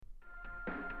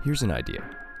Here's an idea.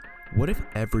 What if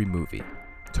every movie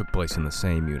took place in the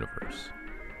same universe?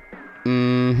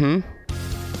 Mm-hmm.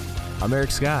 I'm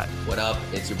Eric Scott. What up?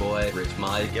 It's your boy, Rich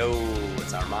Mike. Yo,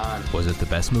 it's Armand. Was it the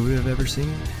best movie I've ever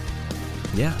seen?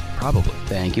 Yeah, probably.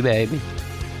 Thank you, baby.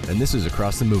 And this is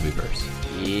Across the Movieverse.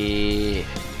 Yeah.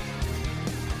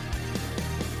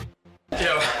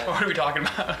 Yo, what are we talking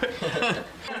about?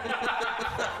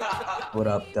 What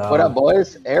up, dog? What up,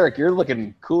 boys? Eric, you're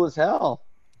looking cool as hell.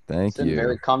 Thank Sitting you.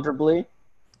 very comfortably.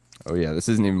 Oh yeah, this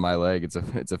isn't even my leg. It's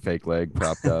a fake leg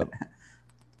propped up.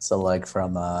 It's a leg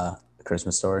from A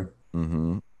Christmas Story.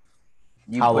 Mm-hmm.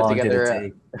 You How put long together did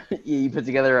it take? you put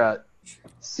together a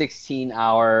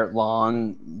 16-hour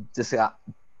long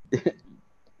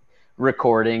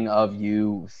recording of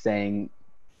you saying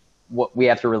what we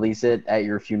have to release it at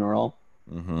your funeral,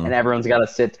 Mm-hmm. and everyone's got to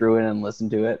sit through it and listen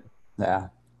to it. Yeah.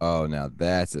 Oh, now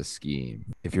that's a scheme.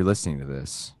 If you're listening to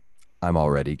this, I'm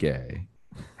already gay.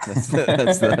 That's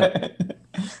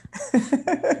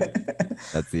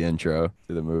the intro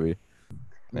to the movie.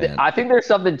 Man. I think there's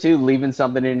something too, leaving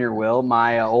something in your will.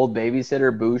 My old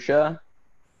babysitter, Busha,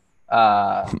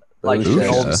 like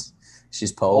Busha?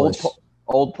 She's Polish.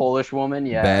 old Polish woman.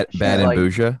 Yeah, Bad she's and like,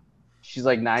 Buja. She's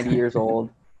like 90 years old.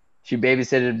 She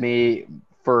babysitted me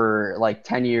for like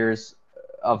 10 years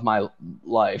of my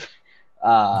life.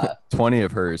 20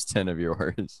 of hers, 10 of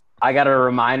yours. I got a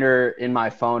reminder in my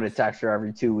phone to text her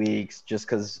every 2 weeks just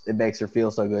because it makes her feel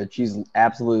so good. She's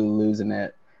absolutely losing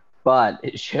it. But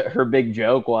her big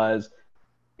joke was,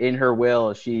 in her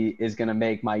will, she is going to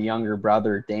make my younger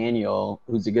brother, Daniel,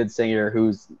 who's a good singer,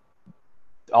 who's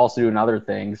also doing other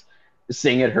things,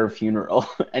 sing at her funeral.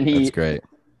 And he That's great.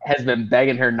 has been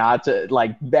begging her not to,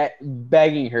 like,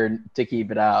 begging her to keep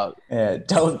it out. Yeah,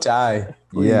 don't die.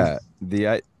 Please.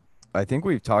 Yeah. I think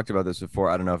we've talked about this before.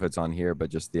 I don't know if it's on here, but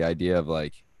just the idea of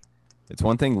like, it's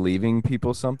one thing leaving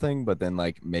people something, but then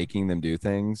like making them do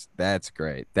things. That's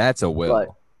great. That's a will. But,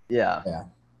 yeah. Yeah.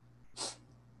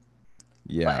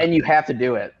 Yeah. And you have to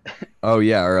do it. Oh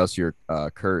yeah, or else you're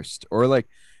cursed. Or like,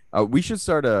 we should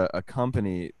start a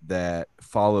company that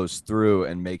follows through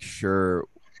and makes sure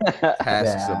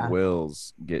tasks Yeah. of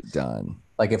wills get done.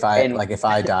 Like if I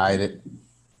died,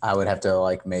 I would have to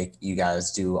like make you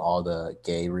guys do all the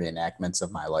gay reenactments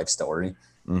of my life story.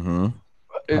 Mm-hmm.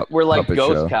 We're like Puppet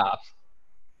ghost show. cops.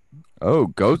 Oh,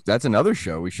 Ghost. That's another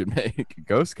show we should make.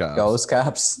 Ghost Cops. Ghost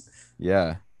cops.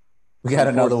 Yeah. We got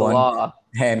another Enforce the one. law.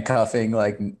 Handcuffing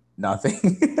like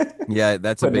nothing. Yeah,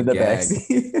 that's a Put in big the gag.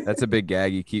 backseat. That's a big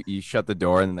gag. You shut the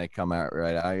door and then they come out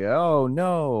right out. You go, oh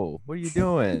no, what are you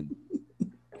doing?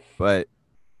 But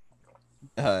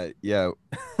yeah.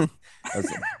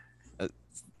 That's-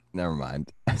 never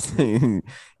mind.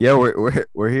 Yeah,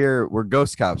 we're here. We're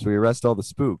ghost cops. We arrest all the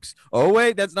spooks. Oh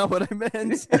wait, that's not what I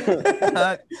meant.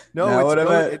 No, Not what I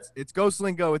meant. it's ghost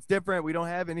lingo. It's different. We don't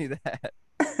have any of that.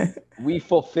 We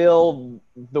fulfill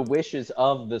the wishes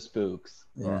of the spooks.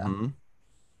 Yeah. Mhm.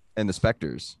 And the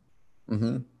specters.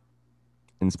 Mm-hmm.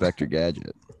 Inspector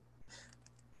Gadget.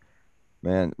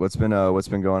 Man, what's been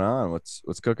going on? What's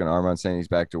cooking? Armand saying he's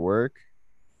back to work.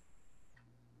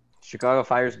 Chicago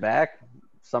Fire's back.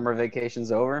 Summer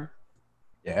vacation's over.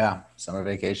 Yeah. Summer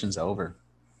vacation's over.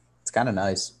 It's kind of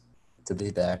nice to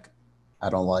be back. I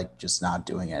don't like just not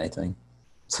doing anything.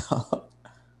 So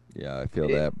Yeah, I feel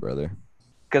that, brother.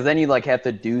 Because then you like have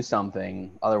to do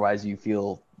something. Otherwise, you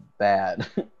feel bad.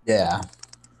 yeah.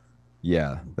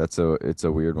 Yeah, it's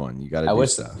a weird one. You got to I do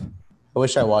wish- stuff. I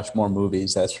wish I watched more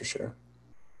movies, that's for sure.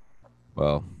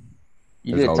 Well,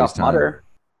 You There's did always Tough time. Mudder.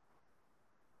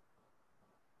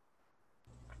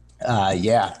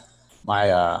 Yeah.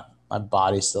 My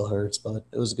body still hurts, but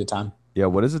it was a good time. yeah.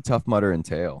 What does a Tough Mudder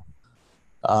entail?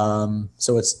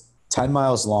 So it's 10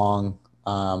 miles long.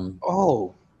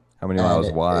 Oh. How many And miles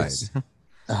it wide? is-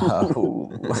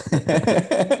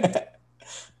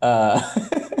 uh,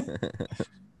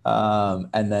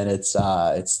 and then it's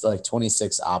like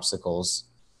 26 obstacles,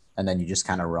 and then you just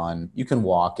kind of run. You can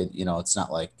walk it, it's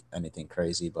not like anything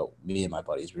crazy, but me and my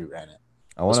buddies, we ran it.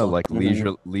 I want to one. like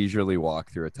leisurely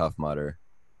walk through a Tough Mudder.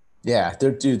 Yeah,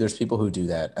 there's people who do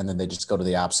that, and then they just go to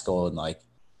the obstacle and like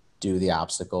do the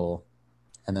obstacle,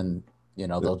 and then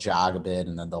they'll jog a bit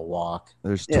and then they'll walk.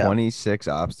 There's Yeah. 26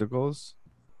 obstacles.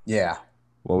 Yeah.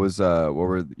 What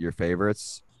were your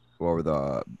favorites? What were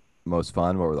the most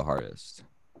fun? What were the hardest?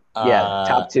 Yeah,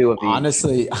 top two of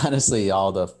each. Honestly,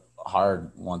 all the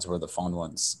hard ones were the fun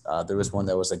ones. There was one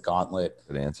that was a gauntlet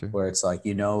Good answer. where it's like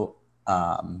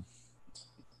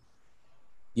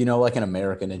like an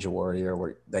American Ninja Warrior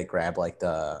where they grab like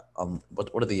the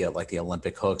what are the like the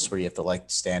Olympic hooks where you have to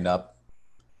like stand up,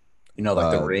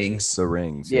 like the rings. The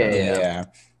rings. Yeah. Yeah.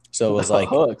 So it was like,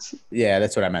 hooks. yeah,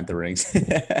 that's what I meant, the rings.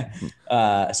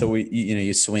 So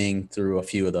you swing through a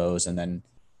few of those, and then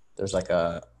there's like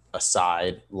a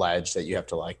side ledge that you have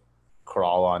to like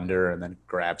crawl under and then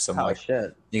grab some Oh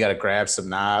shit! you got to grab some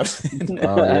knobs.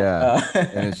 Oh yeah,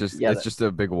 and it's just Yeah, it's just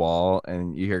a big wall,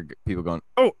 and you hear people going,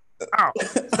 "Oh, ow,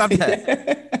 stop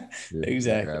that!" You're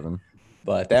Exactly. grabbing.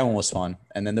 But that one was fun.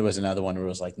 And then there was another one where it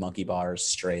was like monkey bars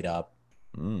straight up,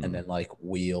 Mm. and then like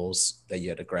wheels that you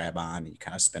had to grab on, and you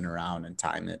kind of spin around and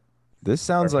time it. This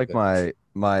sounds like Perfect.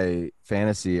 my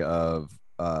fantasy of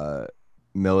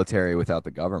military without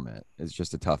the government. It's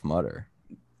just a Tough Mudder.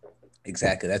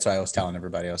 Exactly. That's why I was telling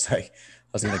everybody. I was like, I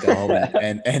was gonna go home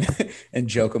and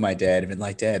joke with my dad and been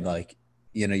like, Dad, like,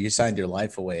 you signed your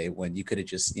life away when you could have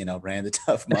just, ran the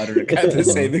Tough Mudder and got the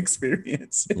same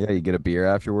experience. Yeah, you get a beer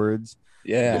afterwards.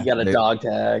 Yeah. You got a They- dog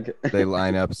tag. They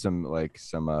line up some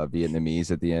Vietnamese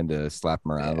at the end to slap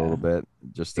them around a little bit,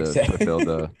 just to Exactly. fulfill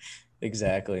the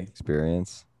Exactly.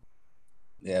 experience.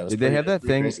 Yeah. It was Did they have that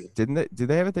pretty thing? crazy. Didn't they? Did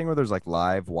they have a thing where there's like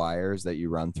live wires that you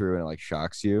run through and it like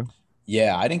shocks you?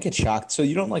 Yeah, I didn't get shocked. So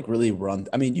you don't like really run.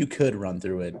 I mean, you could run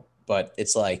through it, but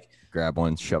it's like, Grab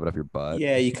one, shove it up your butt.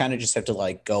 yeah, you kind of just have to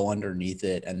like go underneath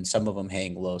it, and some of them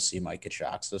hang low, so you might get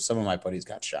shocked. So some of my buddies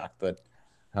got shocked, but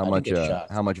How I didn't much? get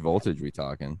shocked. How much voltage we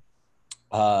talking?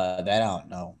 that I don't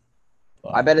know.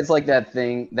 But, I bet it's like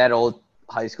that old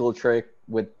high school trick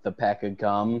with the pack of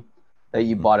gum that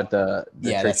you bought at the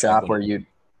Yeah, trick that's like shop when- where you'd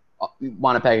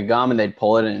want a pack of gum and they'd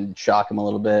pull it and shock them a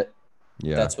little bit.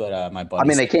 Yeah, that's what my buddy. I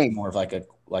mean, they said. It's can't- more of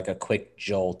like a quick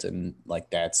jolt, and like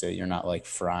that's it. You're not like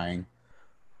frying.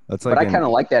 that's But like. I kind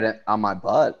of like that on my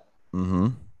butt. Mm-hmm.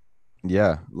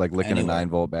 Yeah, like licking Anyway. a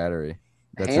 9-volt battery.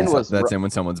 That's Hand in, was that's ru- in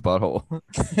when someone's butthole.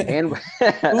 And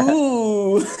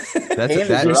Ooh, That's Hand that,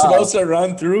 is you're rough. supposed to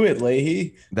run through it,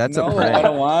 Leahy. that's No, a I prank.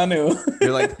 don't want to.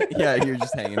 You're like, yeah, you're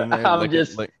just hanging in there, I'm licking,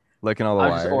 just- licking all the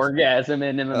I'm wires. just orgasming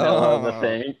in the middle of the Oh.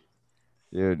 thing.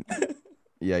 Dude.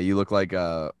 Yeah, you look like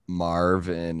Marv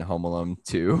in Home Alone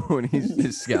 2 when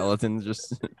his skeleton's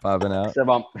just popping out. Except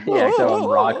I'm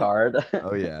rock hard.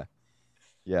 Oh yeah,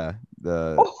 yeah.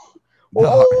 Oh.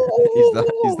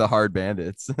 He's the hard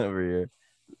bandits over here.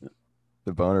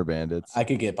 The boner bandits. I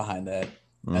could get behind that.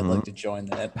 I'd Mhm. like to join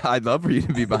that. I'd love for you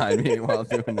to be behind me while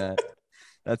doing that.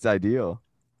 That's ideal.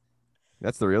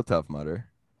 That's the real Tough Mudder.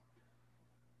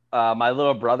 My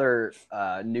little brother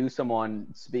knew someone.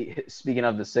 Speaking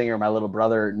of the singer, my little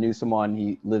brother knew someone.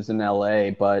 He lives in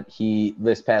LA, but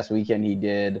this past weekend he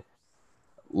did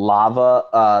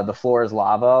Lava. The Floor is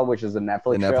Lava, which is a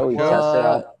Netflix The show. Netflix He show? tested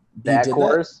out that did that?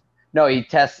 course. No, he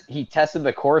tested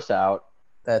the course out.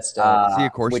 That's dope. Uh, Is he a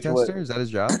course which tester? was- Is that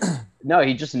his job? No,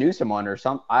 he just knew someone or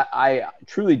something. I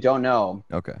truly don't know.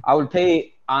 Okay. I would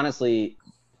pay honestly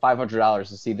 $500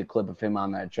 to see the clip of him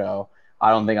on that show. I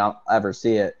don't think I'll ever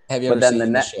see it. Have you but ever then seen the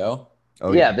the net- show?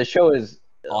 Oh yeah, the show is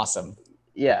Awesome.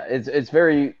 yeah, it's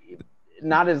very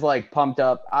not as like pumped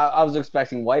up. I was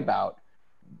expecting Wipeout,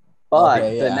 but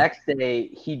Okay, the yeah. next day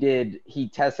he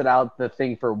tested out the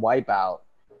thing for Wipeout,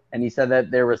 and he said that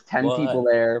there was 10 What? people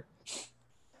there.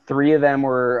 3 of them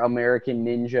were American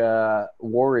Ninja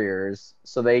Warriors,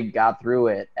 so they got through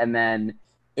it, and then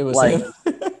It was Like- him.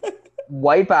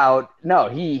 Wipeout. No,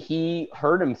 he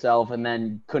hurt himself and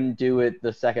then couldn't do it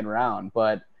the second round.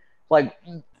 But like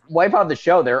Wipeout the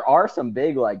show, there are some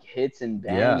big like hits and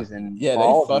bangs and Yeah, they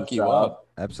falls and fuck you stuff. up.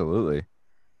 Absolutely.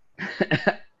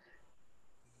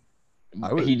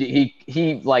 I would-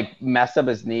 He like messed up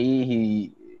his knee.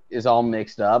 He is all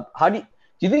mixed up. Do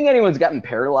you think anyone's gotten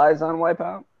paralyzed on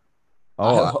Wipeout?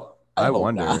 Oh, I hope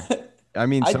wonder. not. I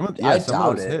mean, I some of doubt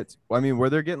those it. hits. I mean, where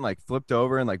they're getting like flipped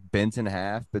over and like bent in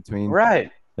half between.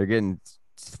 Right. They're getting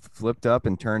flipped up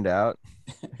and turned out.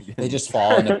 They just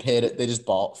fall in a pit. They just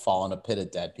fall in a pit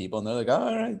of dead people, and they're like, "Oh,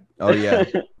 all right, Oh yeah,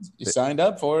 you signed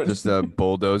up for it." just a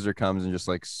bulldozer comes and just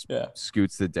like Yeah.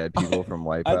 scoots the dead people from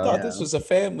I Wipeout. thought this was a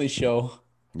family show.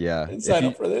 Yeah, I didn't sign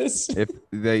if, up for this.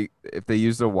 if they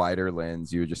used a wider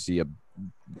lens, you would just see a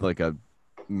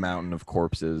mountain of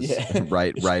corpses Yeah.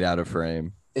 right out of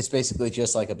frame. It's basically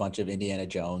just like a bunch of Indiana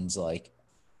Jones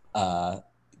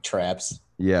traps.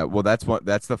 Yeah, well, that's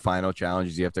the final challenge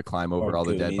is you have to climb over Or all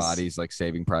the dead Goonies. bodies, like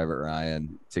Saving Private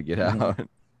Ryan, to get Mhm. out.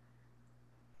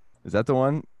 Is that the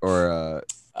one or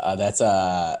That's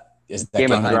is that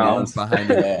Game of behind Thrones.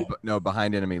 Yeah.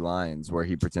 behind enemy lines where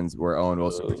Owen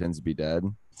Wilson Ooh. pretends to be dead?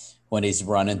 when he's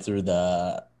running through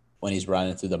the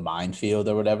minefield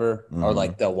or whatever, or Mhm.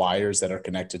 like the wires that are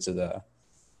connected to the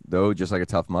Though, just like a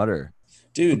Tough Mudder.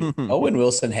 dude. Owen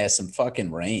Wilson has some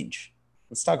fucking range.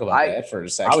 Let's talk about that for a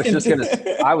second.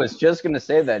 I was just gonna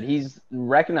say that he's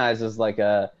recognized as like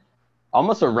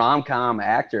almost a rom-com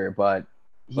actor, but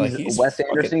Like, he's he's Wes fucking-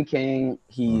 Anderson king.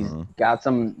 He's Mhm. got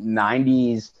some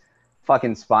 '90s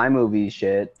fucking spy movie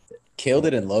shit. Killed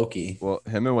it in Loki. Well,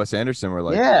 him and Wes Anderson were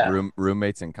like Yeah.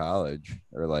 roommates in college,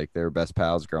 or like they were best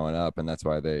pals growing up, and that's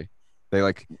why they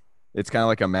like. It's kind of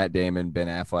like a Matt Damon, Ben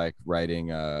Affleck writing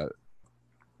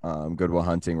Good Will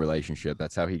Hunting relationship.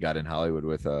 That's how he got in Hollywood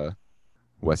with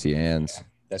Wesley Ann's,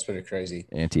 That's pretty crazy.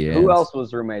 Auntie Ann's. Who else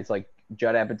was roommates? Like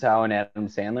Judd Apatow and Adam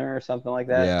Sandler or something like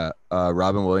that? Yeah,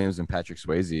 Robin Williams and Patrick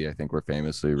Swayze, I think, were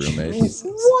famously roommates. Jesus.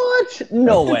 What?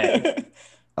 No way.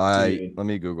 Dude. Let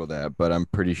me Google that, but I'm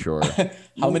pretty sure.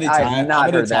 How many I have times? not How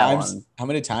many heard that times? one. How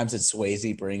many times did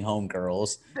Swayze bring home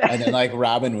girls, and then like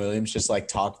Robin Williams just like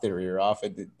talked their ear off,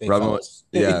 and they Robin, fell asleep?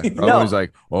 yeah, Robin was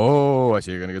like, "Oh, I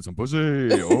see you're gonna get some pussy."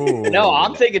 Oh, No,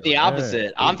 I'm thinking the yeah.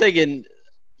 opposite. I'm thinking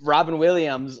Robin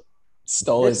Williams.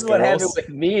 stole This his is what happened girls. with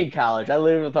me in college. I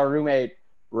lived with our roommate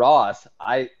Ross.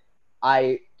 I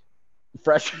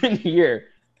freshman year,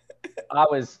 I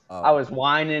was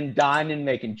whining, dining,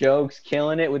 making jokes,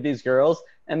 killing it with these girls,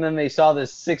 and then they saw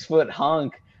this 6-foot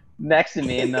hunk next to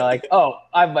me, and they're like, "Oh,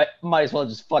 I might as well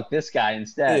just fuck this guy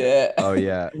instead." Yeah. Oh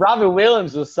yeah. Robin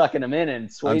Williams was sucking him in, and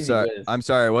Swayze was I'm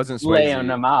sorry. It wasn't laying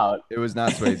Swayze. him out. It was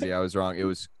not Swayze. I was wrong. It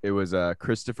was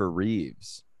Christopher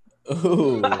Reeves.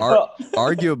 Ooh.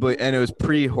 Arguably, and it was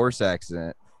pre-horse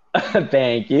accident.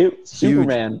 Thank you,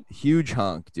 Superman. Huge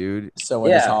hunk, dude. So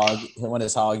when Yeah.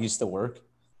 his hog used to work.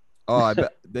 Oh, I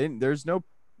bet there's no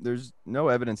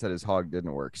evidence that his hog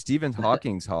didn't work. Stephen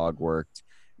Hawking's hog worked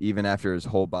even after his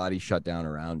whole body shut down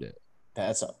around it.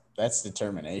 That's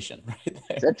determination right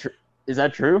there. Is that true? Is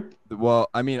that true? Well,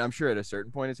 I mean, I'm sure at a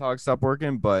certain point his hog stopped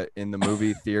working, but in the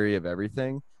movie Theory of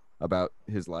Everything about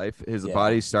his life, his Yeah.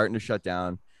 body's starting to shut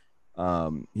down.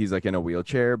 He's like in a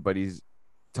wheelchair, but him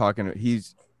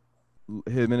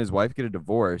and his wife get a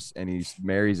divorce, and he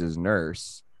marries his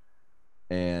nurse,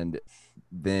 and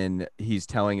then he's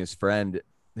telling his friend's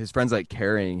like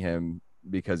carrying him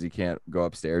because he can't go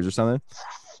upstairs or something,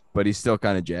 but he's still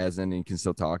kind of jazzing and he can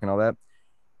still talk and all that.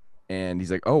 And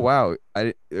he's like, "Oh wow,"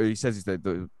 he says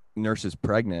the nurse is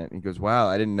pregnant. He goes, "Wow,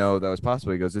 I didn't know that was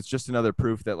possible." He goes, "It's just another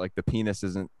proof that like the penis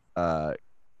isn't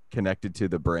connected to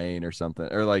the brain or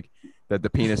something, or like that the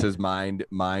penis is mind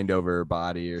over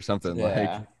body or something."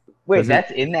 Yeah. Wait, Does it-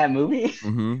 that's in that movie?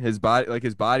 His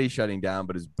body's shutting down,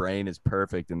 but his brain is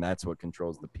perfect, and that's what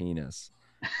controls the penis.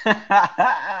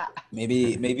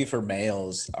 Maybe for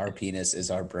males, our penis is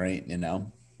our brain. You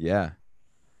know. Yeah,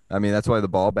 I mean that's why the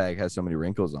ball bag has so many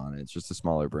wrinkles on it. It's just a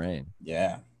smaller brain.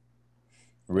 Yeah.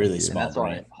 Really Yeah. small That's why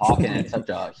brain. Hawking had such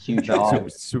a huge hog.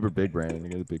 Super big brain. They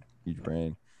got a big, huge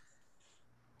brain.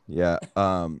 Yeah.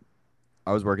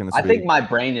 I was working this I week. think my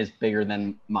brain is bigger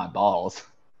than my balls.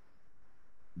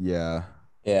 Yeah.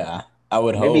 Yeah. I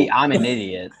would Maybe hope. I'm an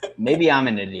idiot. Maybe I'm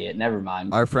an idiot. Never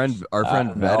mind. Our friend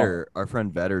don't know. Vetter, our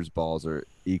friend Vetter's balls are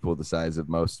equal the size of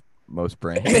most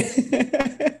brains.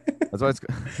 That's why it's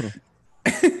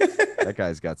that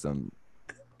guy's got some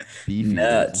beefy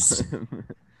Nuts.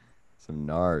 some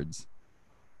nards.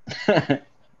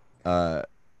 I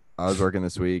was working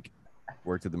this week,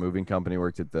 worked at the moving company,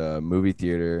 worked at the movie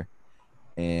theater,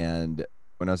 and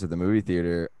when I was at the movie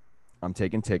theater, I'm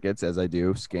taking tickets as I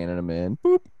do, scanning them in,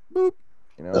 boop, boop,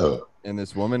 you know, and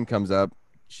this woman comes up.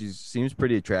 She seems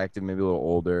pretty attractive, maybe a little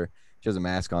older. She has a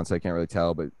mask on, so I can't really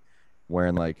tell, but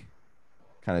wearing like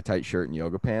kind of tight shirt and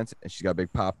yoga pants, and she's got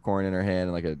big popcorn in her hand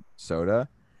and like a soda.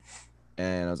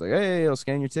 And I was like, "Hey, I'll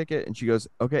scan your ticket." And she goes,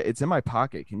 "Okay, it's in my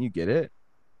pocket. Can you get it?"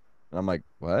 And I'm like,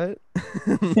 "What?"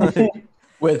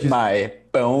 With my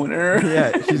boner.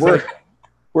 Yeah, she's Were, like,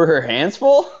 were her hands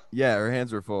full? yeah, her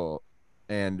hands were full.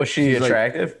 And Was she she's like,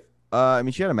 attractive? I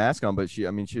mean, she had a mask on, but she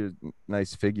was a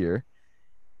nice figure.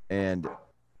 And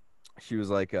she was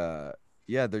like,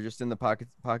 yeah, they're just in the pocket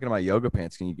of my yoga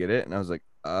pants. Can you get it? And I was like,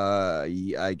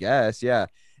 yeah, I guess, yeah.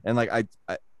 And like I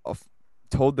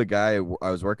told the guy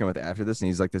I was working with after this, and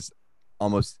he's like this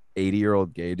almost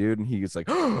 80-year-old gay dude, and he was like,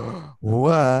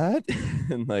 "What?"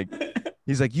 And like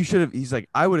he's like, "You should have." He's like,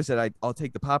 "I would have said I'll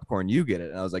take the popcorn. You get it."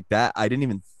 And I was like, "That I didn't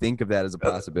even think of that as a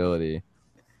possibility."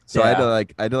 So I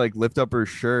had to lift up her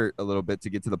shirt a little bit to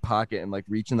get to the pocket and like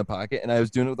reach in the pocket, and I was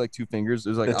doing it with like two fingers. It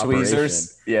was like The operation.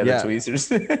 tweezers. Yeah, Yeah. the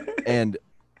tweezers. And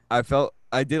I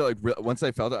did it like once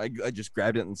I felt it, I just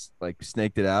grabbed it and like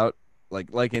snaked it out,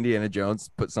 like Indiana Jones,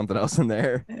 put something else in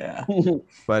there. yeah.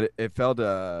 But it felt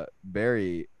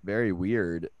very, very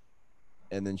weird.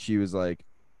 And then she was like,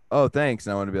 "Oh, thanks."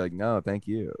 And I want to be like, "No, thank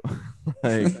you."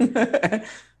 Like,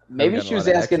 Maybe gotten she a was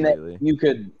lot of asking action that lately. you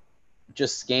could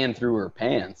just scan through her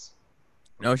pants.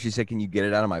 no, she said, "Can you get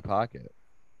it out of my pocket?"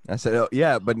 I said, "Oh,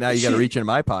 yeah, but now you got to reach in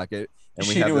my pocket." And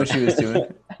we She have knew what she was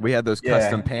doing. We had those Yeah.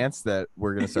 custom pants that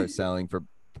we're gonna start selling for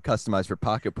customized for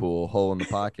pocket pool, hole in the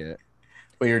pocket.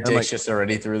 Well, your I'm dick's like- just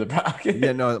already through the pocket.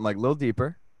 Yeah, no, I'm like a little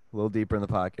deeper in the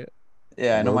pocket.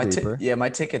 Yeah, I know little my deeper. my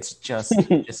ticket's just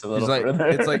a She's little like, further.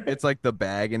 it's like the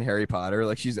bag in Harry Potter.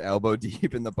 Like she's elbow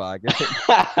deep in the pocket.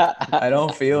 I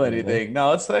don't feel Yeah. anything.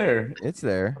 No, it's there. It's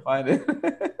there. Find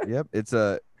it. Yep, it's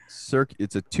a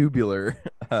it's a tubular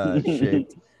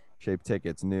shaped ticket.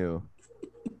 It's new.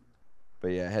 But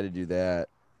yeah, I had to do that.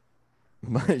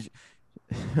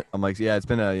 I'm like, yeah, it's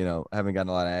been a, I haven't gotten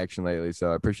a lot of action lately,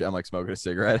 so I appreciate. I'm like smoking a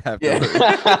cigarette afterwards.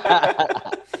 Yeah.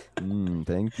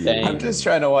 Thank you. Dang. I'm just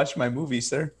trying to watch my movie,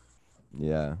 sir.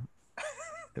 Yeah,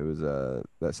 it was that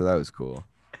was cool.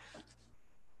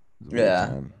 It was a weird Yeah.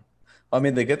 time. I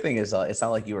mean, the good thing is it's not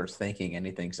like you were thinking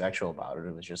anything sexual about it.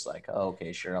 It was just like, oh,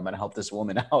 okay, sure, I'm gonna help this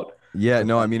woman out. Yeah,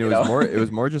 no, I mean it You was know? more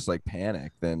more just like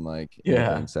panic than like Yeah.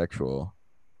 anything sexual.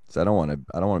 So I don't want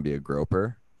to be a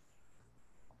groper.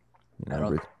 I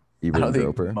don't- Ebert I don't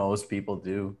think groper. most people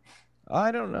do.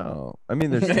 I don't know. I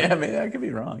mean, there's I mean, I could be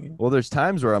wrong. well, there's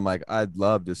times where I'm like, I'd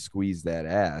love to squeeze that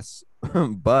ass,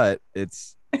 but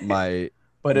it's my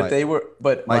But My- if they were,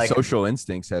 but my like, social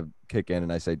instincts have kick in,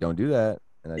 and I say, don't do that.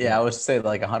 And I yeah, I don't. would say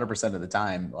like 100% of the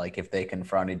time, like if they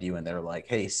confronted you and they're like,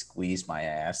 "Hey, squeeze my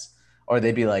ass," or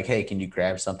they'd be like, "Hey, can you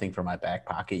grab something from my back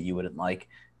pocket?" You wouldn't like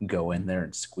go in there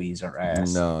and squeeze her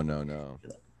ass. No.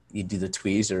 You do the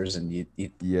tweezers and you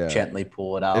Yeah. gently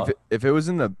pull it out. If it was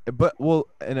in the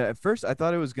and at first I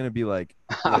thought it was gonna be like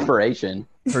Operation.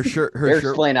 her shirt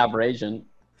Explain operation.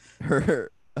 her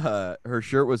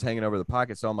shirt was hanging over the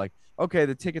pocket, so I'm like, okay,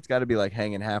 the ticket's got to be like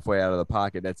hanging halfway out of the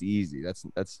pocket. That's easy. That's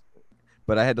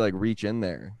but I had to like reach in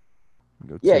there. and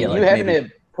go Yeah, to you it. like having maybe-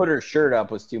 to put her shirt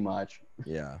up was too much.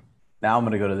 Yeah. Now I'm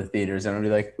gonna go to the theaters and I'll be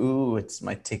like, "Ooh, it's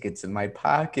my tickets in my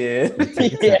pocket.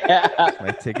 Yeah.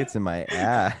 My ticket's in my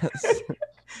ass.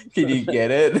 Can you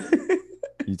get it?"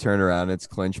 You turn around, it's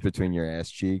clenched between your ass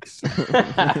cheeks.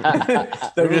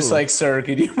 They're just Ooh. like, "Sir,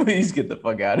 can you please get the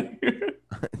fuck out of here?"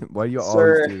 Why do you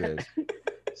Sir. always do this?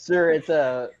 Sir, it's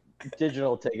a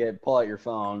digital ticket. Pull out your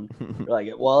phone. You're like,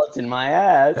 well, it's in my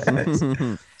ass. Can It's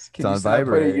you on stop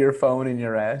vibrate. putting your phone in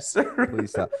your ass, sir?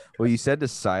 Please stop. Well, you said to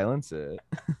silence it.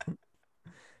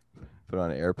 Put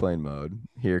on airplane mode.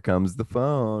 Here comes the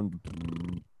phone.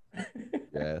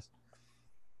 Yes.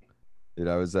 Dude,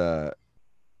 I was I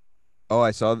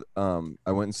saw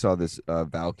I went and saw this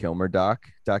Val Kilmer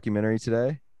documentary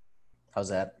today. How's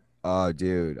that? Oh,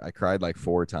 dude, I cried like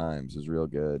 4 times. It was real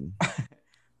good.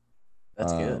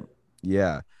 That's good. Um,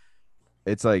 Yeah.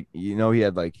 It's like, he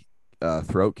had like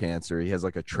throat cancer. He has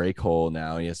like a trach hole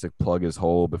now. And he has to plug his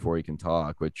hole before he can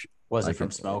talk, which Was I it from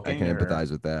can- smoking? I can or- empathize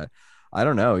with that. I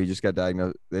don't know. He just got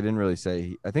diagnosed. They didn't really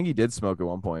say. I think he did smoke at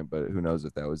one point, but who knows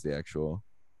if that was the actual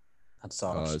That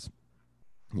sucks. cause.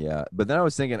 Yeah, but then I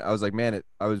was thinking, I was like, man,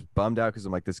 I was bummed out because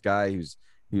I'm like, this guy he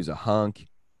was a hunk,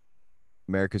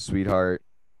 America's sweetheart,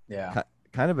 Yeah.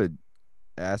 kind of a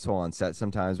asshole on set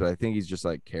sometimes, but I think he's just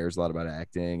like cares a lot about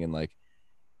acting and like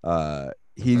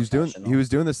he was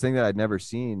doing this thing that I'd never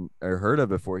seen or heard of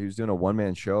before. He was doing a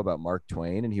one-man show about Mark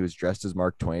Twain, and he was dressed as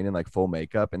Mark Twain in like full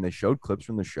makeup, and they showed clips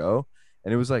from the show,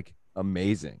 and it was like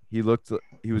amazing. He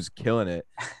was killing it,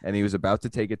 and he was about to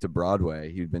take it to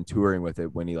Broadway. He'd been touring with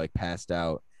it when he like passed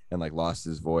out and like lost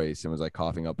his voice and was like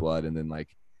coughing up blood, and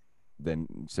then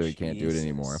so he can't do it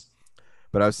anymore. Jesus.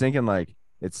 But I was thinking like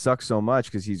it sucks so much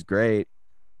because he's great,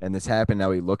 and this happened.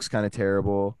 Now he looks kind of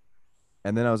terrible.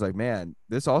 And then I was like, man,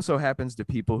 this also happens to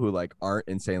people who like aren't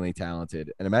insanely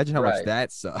talented. And imagine how much Right.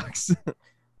 that sucks.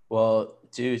 Well,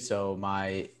 dude, so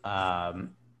my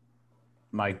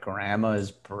my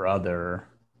grandma's brother,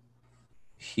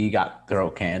 he got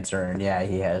throat cancer, and yeah,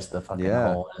 he has the fucking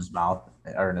Yeah. hole in his mouth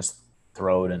or in his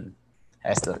throat, and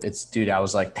dude, I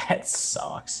was like, that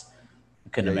sucks. I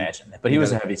couldn't Yeah, you- imagine that. But you he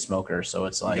was a gotta- heavy smoker, so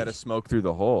it's You like, got to smoke through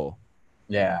the hole.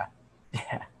 yeah,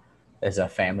 as a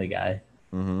family guy.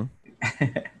 Mm-hmm.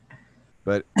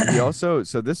 But he also,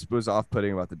 so this was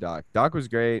off-putting about the doc. Doc was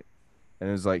great. And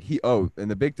it was like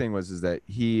and the big thing is that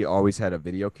he always had a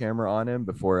video camera on him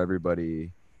before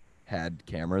everybody had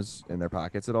cameras in their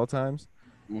pockets at all times.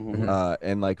 Mhm.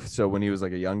 And like, so when he was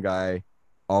like a young guy,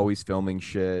 always filming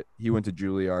shit. He went to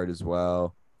Juilliard as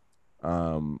well.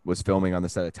 Was filming on the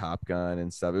set of Top Gun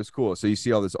and stuff. It was cool. So you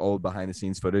see all this old behind the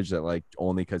scenes footage that like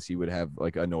only because he would have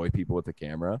like annoy people with the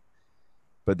camera.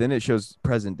 But then it shows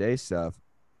present day stuff,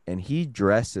 and he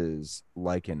dresses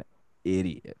like an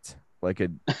idiot, like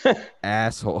an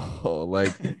asshole.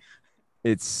 Like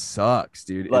it sucks,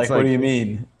 dude. Like, It's what do you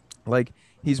mean? like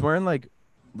he's wearing like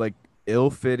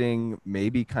ill-fitting,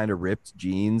 maybe kind of ripped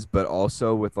jeans, but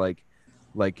also with like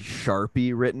like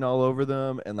Sharpie written all over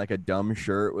them, and like a dumb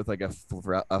shirt with like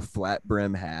a flat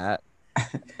brim hat,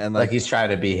 and Like like he's trying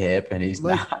to be hip and he's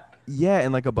like not. yeah,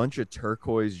 and like a bunch of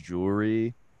turquoise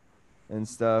jewelry and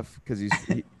stuff because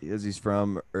he's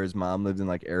from, or his mom lived in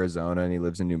like Arizona and he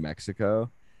lives in New Mexico,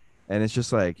 and it's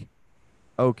just like,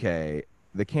 okay,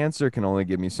 the cancer can only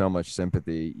give me so much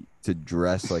sympathy to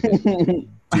dress like a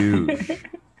douche.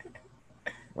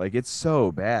 Like it's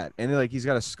so bad, and like he's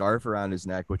got a scarf around his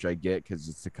neck, which I get because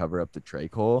it's to cover up the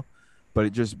trach hole, but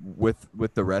it just with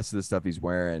the rest of the stuff he's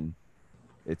wearing,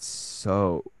 it's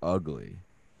so ugly.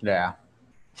 Yeah.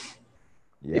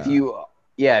 Yeah.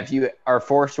 If you are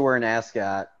forced to wear an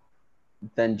ascot,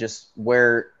 then just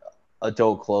wear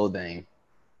adult clothing.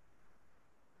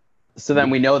 So then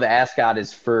we know the ascot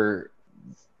is for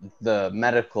the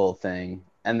medical thing,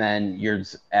 and then you're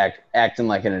just acting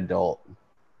like an adult.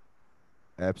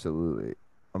 Absolutely.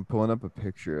 I'm pulling up a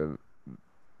picture of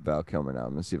Val Kilmer now.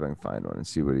 I'm gonna see if I can find one and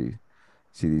see what he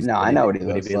see these. No, I know what he Would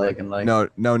he looks be like. looking like?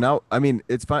 No. I mean,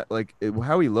 it's fine. Like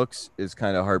how he looks is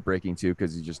kind of heartbreaking too,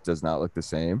 because he just does not look the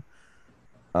same.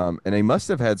 And he must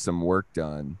have had some work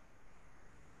done,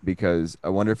 because I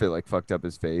wonder if it like fucked up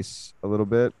his face a little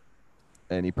bit,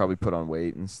 and he probably put on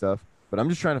weight and stuff. But I'm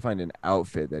just trying to find an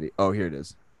outfit that he. Oh, here it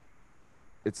is.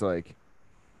 It's like,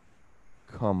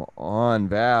 come on,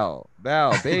 Val,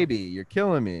 baby, you're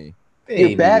killing me.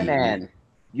 You're Batman.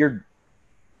 You're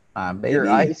Baby.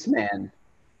 Iceman.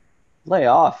 Lay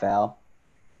off, Al.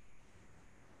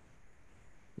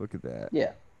 Look at that.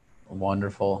 Yeah.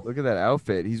 Wonderful. Look at that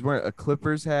outfit. He's wearing a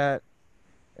Clippers hat,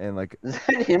 and like Is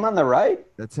that him on the right?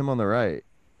 that's him on the right.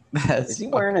 Is he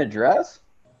wearing a dress?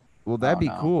 Well, that'd Oh, be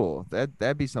no. cool.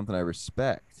 That'd be something I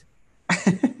respect.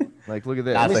 Like, look at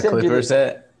this. Not me the send you Clippers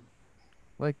set?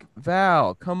 Like,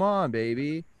 Val, come on,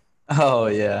 baby. Oh,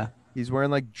 yeah. He's wearing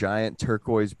like giant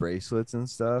turquoise bracelets and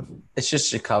stuff. It's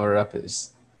just to cover up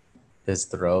his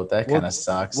throat. That Well- kind of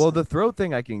sucks. Well, the throat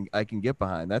thing I can get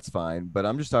behind. That's fine. But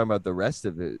I'm just talking about the rest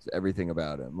of it, everything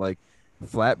about him. Like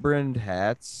flat brimmed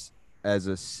hats as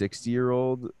a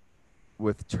 60-year-old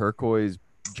with turquoise,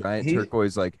 giant He-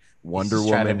 turquoise like He's Wonder just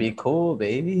trying to Woman, be cool,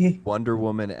 baby. Wonder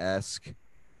Woman-esque.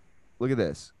 Look at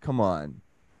this. Come on.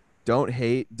 Don't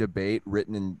hate debate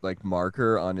written in like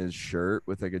marker on his shirt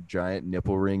with like a giant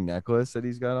nipple ring necklace that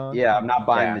he's got on. Yeah, I'm not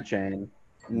buying Yeah. the chain.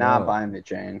 Not No. buying the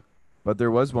chain. But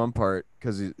there was one part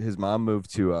because his mom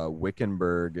moved to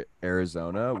Wickenburg,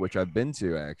 Arizona, which I've been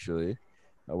to actually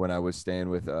when I was staying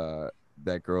with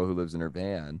that girl who lives in her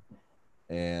van,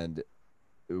 and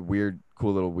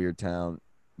cool little weird town.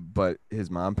 But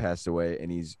his mom passed away,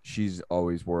 and she's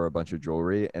always wore a bunch of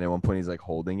jewelry, and at one point he's like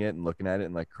holding it and looking at it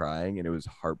and like crying, and it was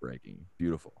heartbreaking.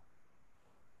 Beautiful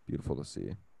to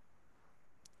see.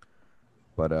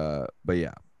 But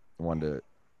yeah,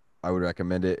 I would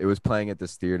recommend it. It was playing at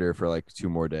this theater for like 2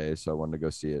 more days, so I wanted to go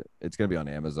see it. It's gonna be on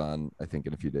Amazon, I think,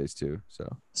 in a few days too. So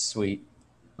Sweet.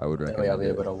 I would That way I'll recommend be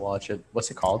it. able to watch it. What's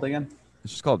it called again?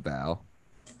 It's just called Val.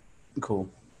 Cool.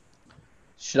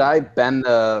 Should I bend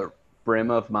the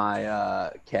brim of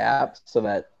my cap so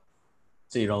that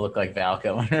So you don't look like Val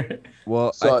Kilmer.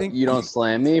 Well, so I think you don't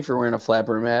slam me for wearing a flat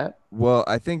brim hat? Well,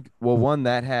 I think one,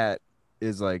 that hat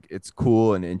is like it's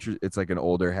cool and it's like an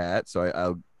older hat,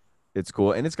 so it's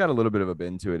cool, and it's got a little bit of a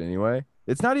bend to it anyway.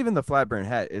 It's not even the flat brim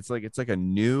hat. It's like a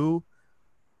new.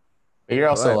 But you're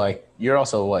also Right.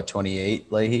 what,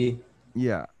 28, Leahy?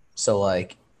 Yeah. So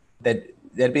like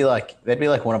that'd be like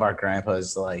one of our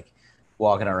grandpas like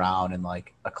walking around in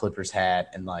like a Clippers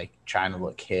hat and like trying to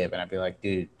look hip, and I'd be like,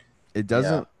 dude, It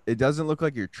doesn't look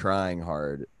like you're trying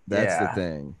hard. That's Yeah. the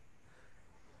thing.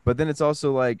 But then it's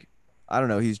also like, I don't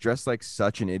know, he's dressed like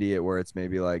such an idiot where it's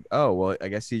maybe like, oh, well, I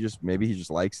guess he just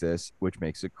likes this, which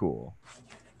makes it cool.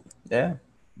 yeah.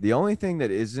 The only thing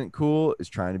that isn't cool is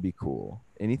trying to be cool.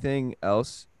 Anything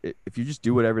else, if you just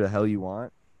do whatever the hell you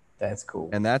want, That's cool.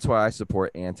 and that's why I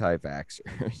support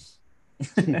anti-vaxxers.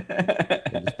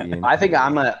 I think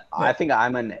I'm a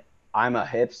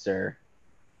hipster,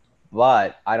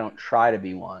 but I don't try to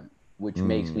be one, which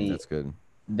makes me That's good.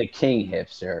 the king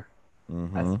hipster.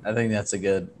 Mm-hmm. I think that's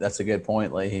a good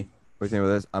point, Leahy. What do you think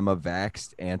about this? I'm a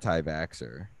vaxxed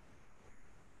anti-vaxxer.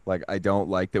 Like, I don't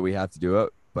like that we have to do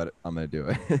it, but I'm gonna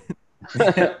do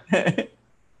it.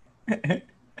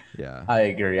 Yeah. I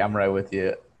agree. I'm right with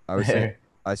you. I was saying,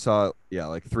 I saw,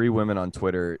 like 3 women on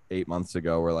Twitter 8 months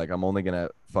ago were like, I'm only gonna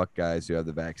fuck guys who have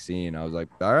the vaccine. I was like,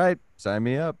 all right, sign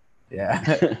me up.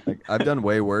 Yeah. Like, I've done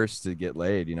way worse to get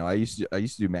laid. You know, I used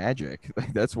to do magic.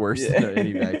 Like, that's worse than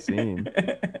any vaccine.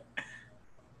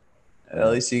 At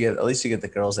least you get the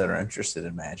girls that are interested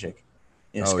in magic.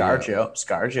 You know, Oh, yeah.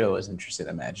 ScarJo is interested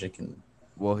in magic, and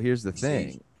Well, here's the See.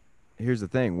 thing. here's the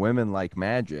thing: women like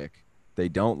magic. They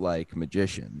don't like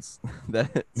magicians.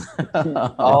 That's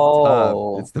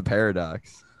Oh, tough. It's the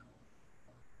paradox.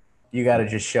 You got to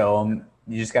just show them.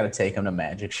 You just got to take them to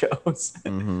magic shows.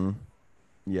 Mm-hmm.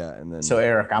 Yeah, and then So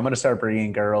Eric, I'm gonna start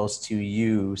bringing girls to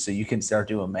you so you can start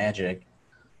doing magic,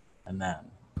 and then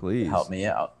please help me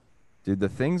out. dude, the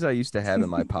things I used to have in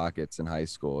my pockets in high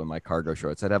school in my cargo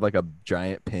shorts, I'd have like a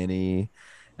giant penny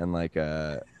and like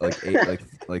like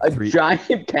a three.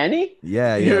 giant penny?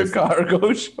 Yeah, Your yeah,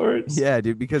 cargo shorts. yeah,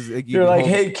 dude. Because like, You're like,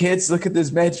 hey kids, look at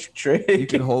this magic trick. you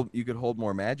could hold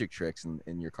more magic tricks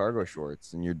in your cargo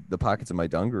shorts and the pockets of my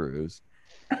dungaroos.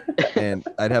 And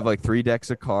I'd have like 3 decks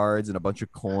of cards and a bunch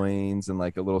of coins and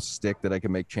like a little stick that I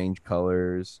could make change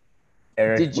colors.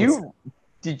 Eric,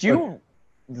 Did you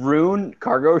ruin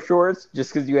cargo shorts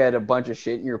just because you had a bunch of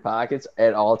shit in your pockets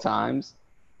at all times,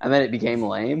 and then it became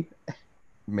lame?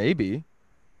 Maybe.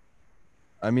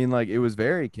 I mean, like it was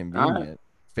very convenient.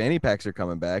 Fanny packs are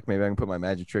coming back. Maybe I can put my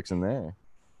magic tricks in there.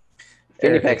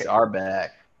 Fanny Eric, packs are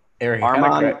back. Eric,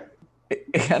 Armand,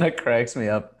 it kind of cracks me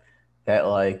up that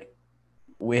like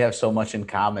we have so much in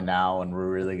common now and we're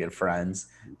really good friends.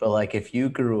 But like if you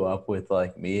grew up with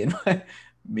like me and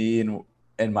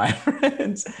my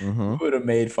friends, Mhm. would have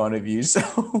made fun of you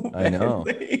so I know.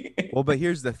 badly. Well, but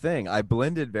here's the thing. I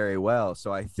blended very well.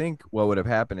 So I think what would have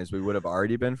happened is we would have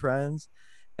already been friends.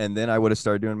 And then I would have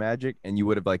started doing magic and you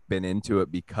would have like been into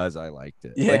it because I liked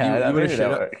it. Yeah, like, I would mean, have that shit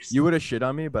works. you would have shit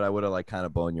on me, but I would have like kind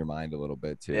of blown your mind a little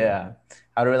bit too. Yeah.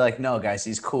 I'd be like, no, guys,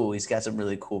 he's cool. He's got some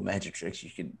really cool magic tricks. You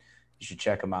should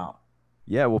check him out.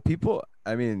 Yeah, well, people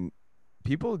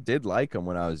did like him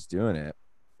when I was doing it.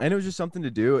 And it was just something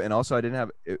to do. And also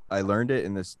I learned it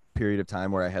in this period of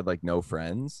time where I had like no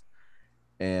friends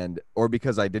or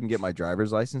because I didn't get my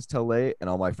driver's license till late and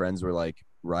all my friends were like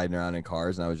riding around in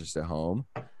cars and I was just at home.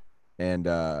 And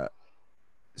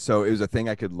so it was a thing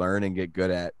I could learn and get good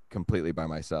at completely by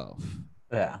myself,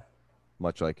 Yeah.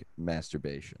 much like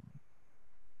masturbation,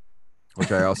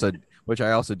 which I also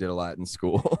did a lot in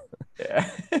school.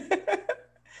 Yeah.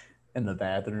 In the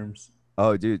bathrooms.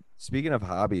 Oh, dude, speaking of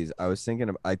hobbies, I was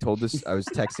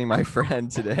texting my friend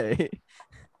today.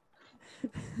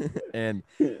 And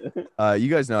you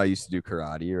guys know I used to do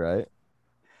karate, right?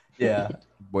 Yeah.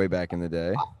 Way back in the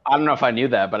day. I don't know if I knew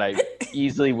that, but I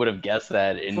easily would have guessed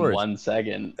that in course. 1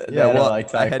 second. Yeah, well,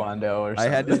 like I had- Taekwondo or I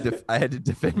something. had to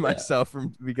defend myself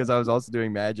because I was also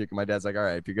doing magic. And my dad's like, all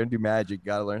right, if you're gonna do magic, you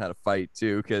gotta learn how to fight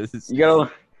too, because You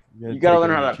gotta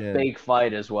learn how to fake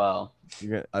fight as well.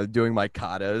 I was doing my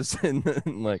katas and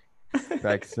like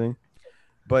practicing.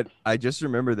 But I just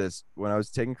remember this when I was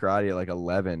taking karate at like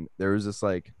 11. There was this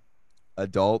like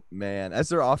adult man, as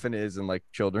there often is in like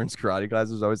children's karate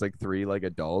classes. There's always like 3 like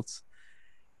adults,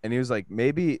 and he was like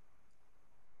maybe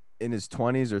in his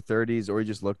 20s or 30s, or he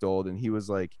just looked old. And he was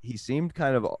like, he seemed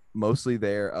kind of mostly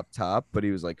there up top, but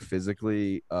he was like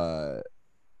physically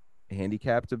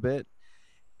handicapped a bit.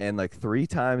 And like 3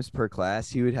 times per class,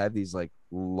 he would have these like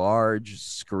large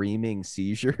screaming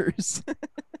seizures.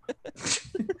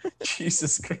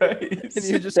 Jesus Christ. And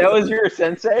he would just That was your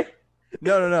sensei?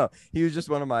 no. He was just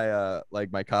one of my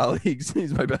like my colleagues.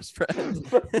 He's my best friend.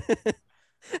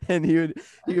 And he would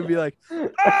be like,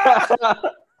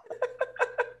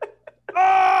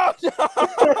 "Oh,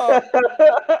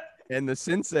 no!" And the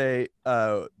sensei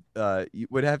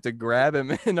would have to grab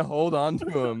him and hold on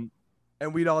to him,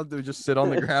 and we'd all just sit on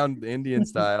the ground Indian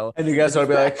style And you guys would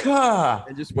be like,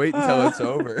 and just wait until it's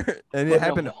over. And it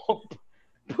happened.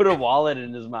 Put a wallet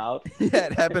in his mouth. Yeah,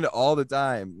 it happened all the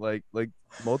time, like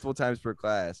multiple times per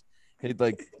class. He'd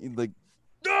like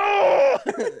 "No!"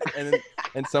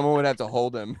 and someone would have to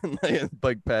hold him and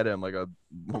like pet him like a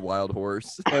wild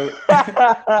horse. And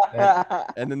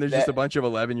then there's just a bunch of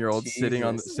 11-year-olds sitting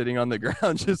on the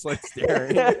ground just like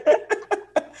staring.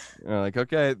 Like,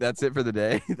 okay, that's it for the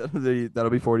day. That'll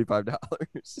be $45.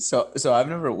 So I've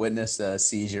never witnessed a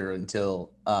seizure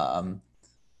until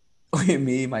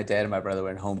me, my dad, and my brother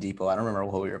were in Home Depot. I don't remember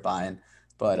what we were buying,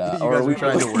 but You guys were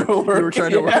trying to work. You were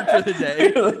trying to work for the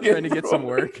day, trying to get some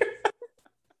work.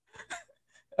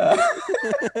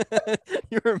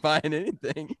 You weren't buying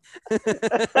anything.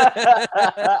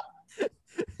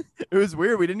 It was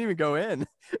weird. We didn't even go in.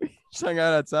 We just hung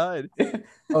out outside. I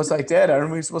was like, Dad,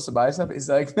 aren't we supposed to buy stuff? He's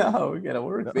like, no, we gotta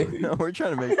work, baby. No, we're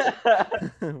trying to make,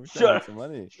 some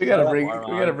money. We gotta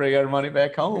bring our money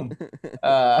back home.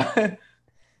 But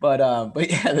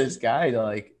yeah, this guy,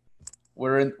 like,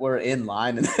 we're in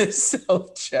line in this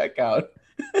self checkout,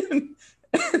 and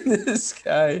this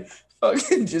guy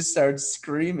fucking just starts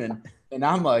screaming And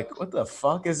I'm like, what the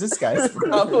fuck is this guy's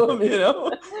problem? You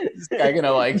know, this guy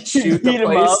gonna like shoot the Beat him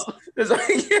place. up. It's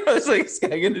like, this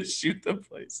guy gonna shoot the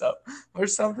place up or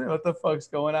something. What the fuck's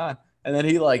going on? And then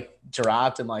he like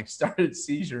dropped and like started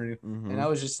seizuring, Mhm. and I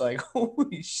was just like,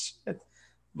 holy shit.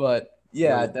 But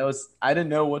yeah, I didn't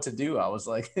know what to do. I was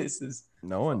like, this is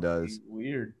No one does.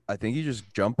 weird. I think you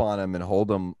just jump on him and hold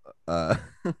him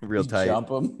real You tight. jump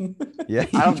him. Yeah,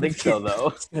 I don't think so though.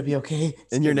 It's gonna be okay.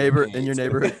 It's in your gonna be neighbor okay. in your It's gonna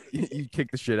neighborhood, you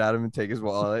kick the shit out of him and take his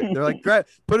wallet. They're like,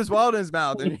 put his wallet in his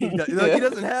mouth, and you're like, he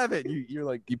doesn't have it. You're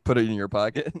like, you put it in your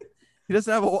pocket. He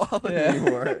doesn't have a wallet Yeah.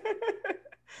 anymore.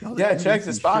 Y'all Yeah, just check some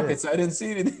his shit. pockets. I didn't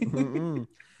see anything. Mm-mm.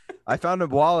 I found a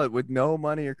wallet with no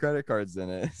money or credit cards in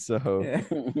it. So,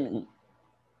 Yeah.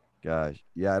 gosh,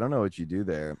 yeah, I don't know what you do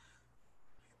there.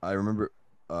 I remember,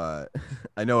 I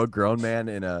know a grown man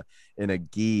in a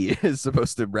gi is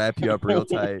supposed to wrap you up real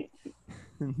tight,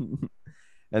 and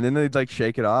then they'd like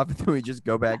shake it off, and then we just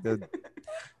go back to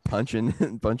punching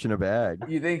a bag.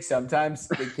 You think sometimes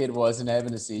the kid wasn't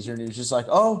having a seizure and he was just like,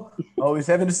 oh, he's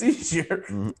having a seizure.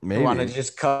 Mhm, You want to Maybe.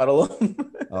 just cuddle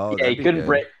him? Oh, Yeah, that'd he be couldn't good.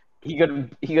 break. He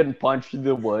couldn't punch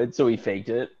the wood, so he faked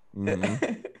it.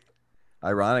 Mhm.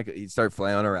 Ironic, he'd start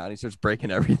flailing around. He starts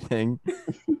breaking everything.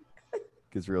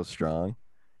 Gets real strong.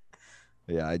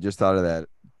 Yeah, I just thought of that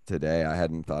today. I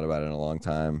hadn't thought about it in a long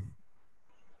time.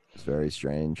 It's very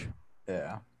strange.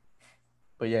 Yeah.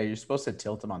 But yeah, you're supposed to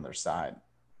tilt them on their side.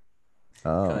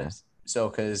 Oh,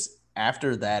 Because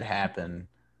after that happened,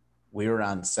 we were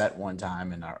on set one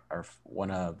time and our one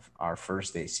of our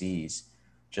first ACs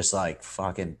just like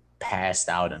fucking passed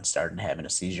out and started having a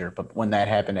seizure. But when that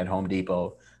happened at Home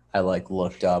Depot, I like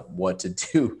looked up what to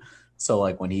do. So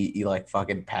like when he like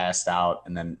fucking passed out,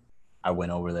 and then I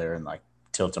went over there and like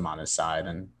tilt him on his side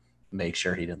and make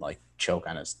sure he didn't like choke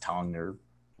on his tongue or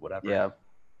whatever.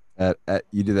 Yeah.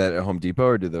 you did that at Home Depot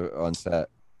or on set?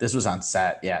 This was on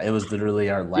set. Yeah, it was literally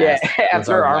our last. Yeah. it was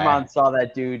After our Armand last- saw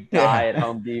that dude Yeah. die at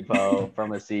Home Depot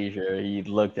from a seizure, he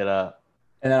looked it up.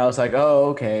 And then I was like, oh,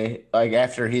 okay. Like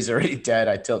after he's already dead,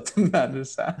 I tilt him on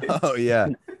his side. Oh yeah,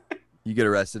 you get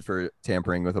arrested for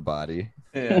tampering with a body.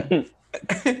 Yeah.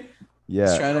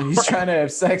 Yeah, He's trying to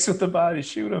have sex with the body.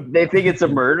 Shoot him. They think it's a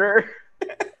murder.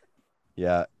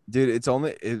 yeah, dude. It's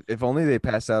only if only they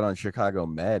passed out on Chicago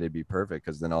Med, it'd be perfect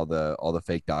because then all the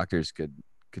fake doctors could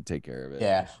take care of it.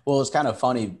 Yeah. Well, it was kind of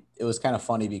funny. It was kind of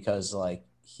funny because like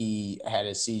he had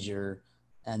a seizure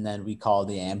and then we called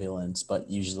the ambulance, but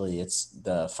usually it's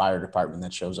the fire department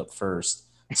that shows up first.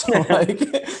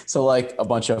 So like a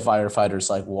bunch of firefighters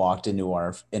like walked into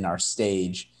our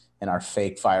stage in our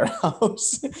fake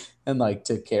firehouse and like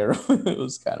took care of it. It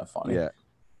was kind of funny. Yeah.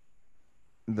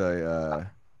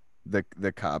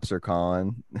 The cops are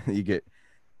calling. You get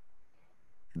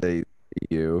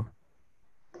you.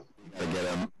 Gotta get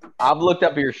 'em. I've looked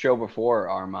up your show before,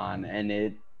 Armand,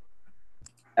 and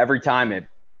every time you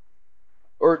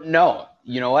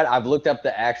know what? I've looked up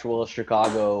the actual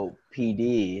Chicago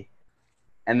PD,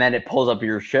 and then it pulls up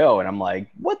your show, and I'm like,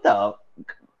 what the?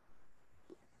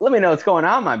 Let me know what's going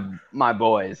on, my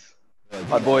boys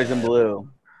in blue.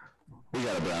 We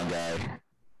got a brown guy.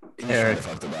 Eric.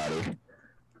 Fuck the body.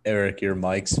 Eric, your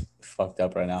mic's fucked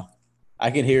up right now.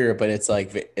 I can hear it, but it's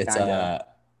like it's Kinda.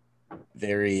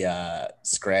 very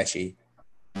scratchy.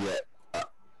 Yeah. I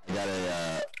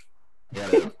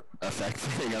got a effect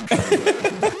thing I'm trying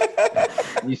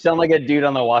to do. You sound like a dude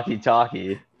on the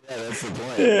walkie-talkie. Yeah, that's the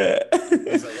point. Yeah.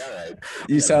 He's like, all right.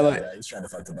 You sound like He's trying to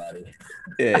fuck the body.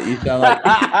 yeah, you sound like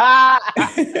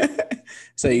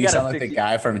so you gotta sound like fix the it.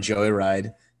 guy from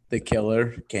Joyride, the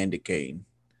killer, Candy Cane.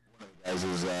 Guys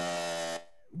is one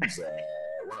of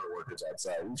the workers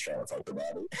outside. He's trying to fuck the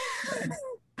body.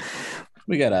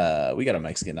 We got a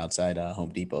Mexican outside Home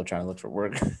Depot trying to look for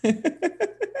work.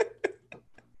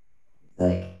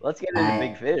 Like, Let's get into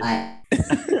Big Fish. I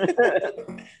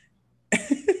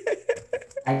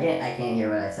can't hear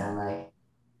what I sound like.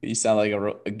 You sound like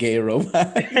a gay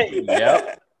robot.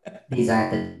 Yep. These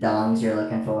aren't the dongs you're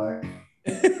looking for.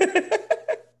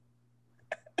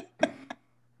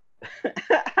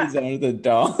 These aren't the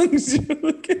dongs you're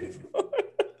looking for.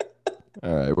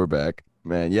 All right, we're back.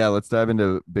 Man, yeah, let's dive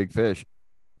into Big Fish.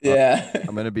 Yeah.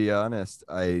 I'm gonna be honest.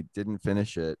 I didn't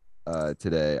finish it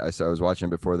today. I was watching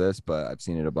it before this, but I've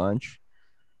seen it a bunch.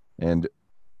 And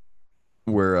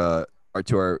we're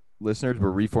to our listeners,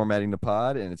 we're reformatting the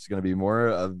pod, and it's gonna be more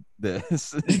of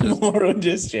this, More of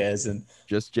just jazzing.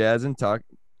 just jazzing, talking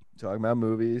about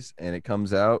movies, and it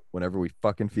comes out whenever we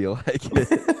fucking feel like it.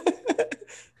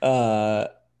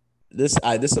 This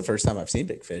is the first time I've seen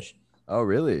Big Fish. Oh,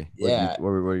 really? Yeah. What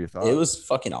were your thoughts? It was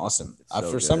fucking awesome. It's so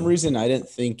For good. some reason, I didn't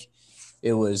think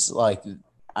it was like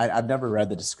I've never read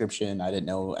the description. I didn't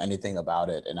know anything about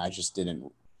it, and I just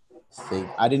didn't think.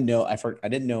 I didn't know. I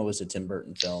didn't know it was a Tim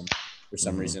Burton film for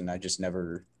some reason. I just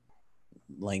never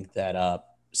linked that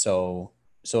up. So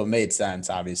it made sense,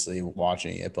 obviously,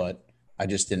 watching it, but I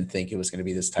just didn't think it was going to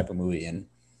be this type of movie, and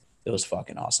it was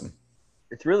fucking awesome.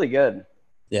 It's really good.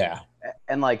 Yeah,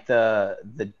 And like the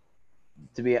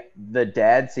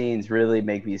dad scenes really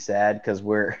make me sad because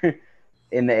we're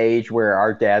in the age where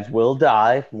our dads will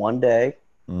die one day.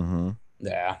 Mm-hmm.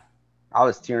 yeah. I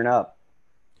was tearing up.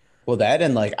 Well, that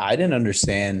and like I didn't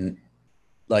understand.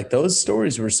 Like those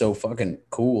stories were so fucking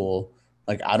cool.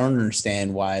 Like I don't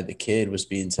understand why the kid was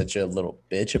being such a little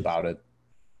bitch about it.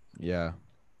 Yeah,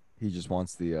 he just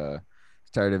wants the.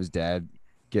 He's tired of his dad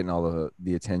getting all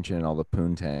the attention and all the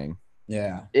poontang.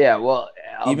 Yeah. Yeah, well,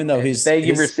 Even though he's- thank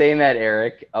you for his- saying that,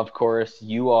 Eric. Of course,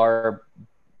 you are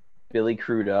Billy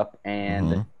Crudup, and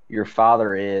Mhm. your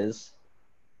father is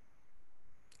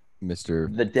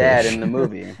Mr. the dad Fish. in the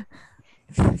movie.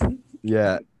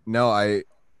 Yeah, no,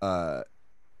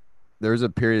 there was a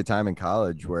period of time in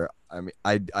college where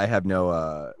I have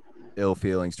no ill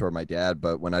feelings toward my dad,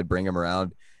 but when I'd bring him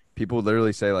around, people would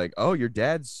literally say like, "Oh, your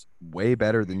dad's way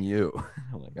better than you."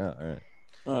 I'm like, "Oh,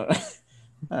 all right."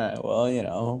 All right.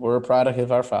 Well, we're a product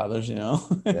of our fathers, Yeah,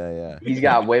 yeah. He's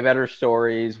got way better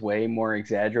stories, way more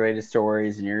exaggerated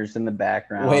stories, and yours in the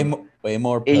background. way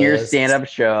more in your puss. stand-up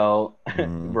show,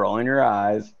 Mhm. rolling your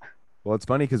eyes. Well, it's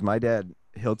funny because my dad,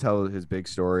 he'll tell his big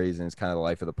stories and it's kind of the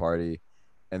life of the party.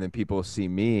 And then people see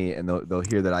me and they'll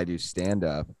hear that I do stand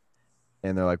up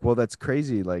and they're like, well, that's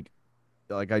crazy. Like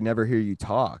I never hear you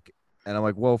talk. And I'm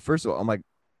like, well, first of all, I'm like,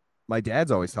 my dad's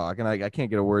always talking. I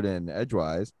can't get a word in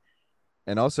edgewise.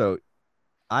 And also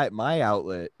my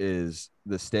outlet is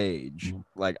the stage.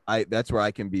 Like that's where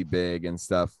I can be big and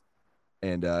stuff.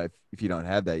 And if you don't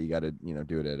have that, you got to,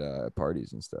 do it at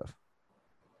parties and stuff.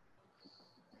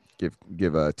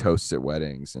 Give toasts at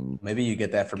weddings and Maybe you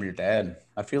get that from your dad.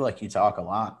 I feel like you talk a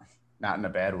lot, not in a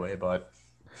bad way, but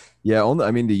yeah,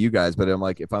 only to you guys, but I'm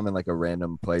like if I'm in like a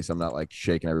random place, I'm not like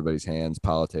shaking everybody's hands,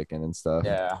 politicking and stuff.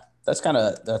 yeah, that's kind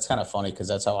of funny because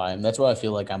that's how I am. That's why I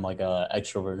feel like I'm like a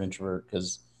extrovert introvert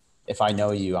because if I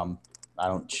know you, I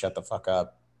don't shut the fuck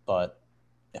up, but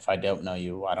if I don't know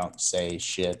you, I don't say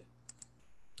shit.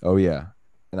 Oh yeah,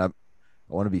 and I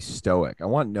want to be stoic. I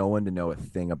want no one to know a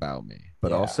thing about me,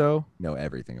 but Yeah. also know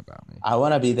everything about me. I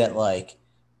want to be that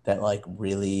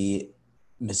really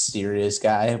mysterious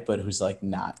guy, but who's like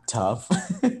not tough.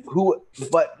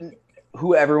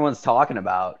 Who everyone's talking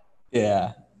about.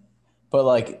 Yeah. But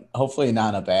like, hopefully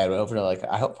not in a bad way. Hopefully, like,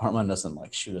 I hope Harmon doesn't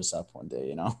like shoot us up one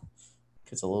day,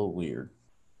 It's a little weird.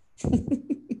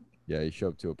 Yeah, you show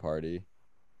up to a party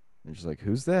and just like,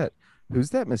 who's that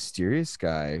mysterious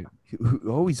guy?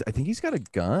 I think he's got a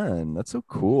gun. That's so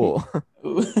cool.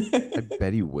 I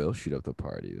bet he will shoot up the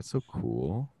party. That's so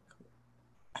cool.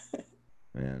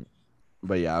 Man.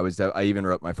 But yeah, I even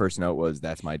wrote my first note was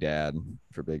that's my dad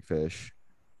for Big Fish.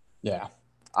 Yeah.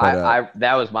 But,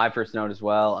 That was my first note as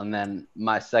well. And then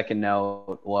my second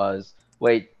note was,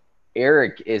 wait,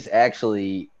 Eric is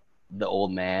actually the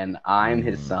old man. I'm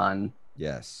his son.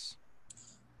 Yes.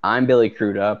 I'm Billy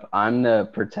Crudup. I'm the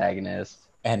protagonist.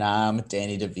 And I'm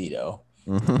Danny DeVito.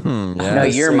 Yeah. No,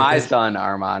 you're so my good. son,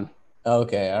 Armand.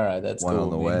 Okay. All right. That's One cool. on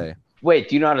the man. way. Wait,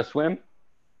 do you know how to swim?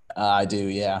 I do.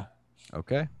 Yeah.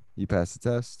 Okay. You passed the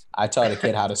test. I taught a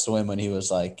kid how to swim when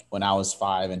I was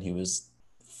 5 and he was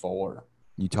 4.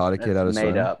 You taught a kid how to That's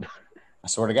made swim. up. I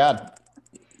swear to God.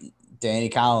 Danny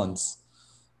Collins.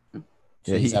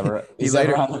 Yeah, He's he ever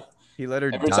later- on the- He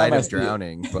later Every died time I of see it-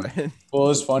 drowning, but Well, it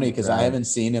was funny because I Right. haven't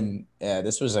seen him.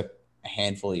 This was a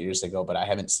handful of years ago, but I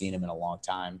haven't seen him in a long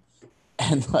time.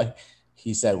 And like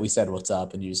we said, "What's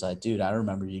up?" And he was like, "Dude, I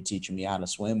remember you teaching me how to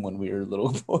swim when we were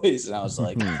little boys." And I was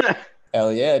like,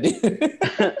 "Hell yeah, dude!"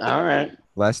 All right.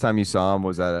 last time you saw him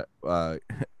was at out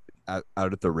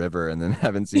at the river, and then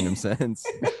haven't seen him since.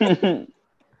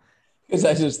 Because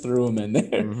I just threw him in there.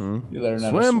 Mhm. You learn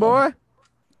how to Swim, boy.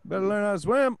 Better learn how to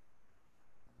swim.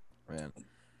 Man,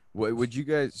 what would you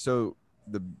guys? So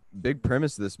the big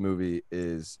premise of this movie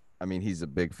is, I mean, he's a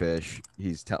big fish.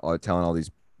 He's telling all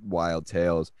these wild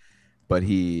tales, but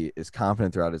he is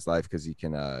confident throughout his life because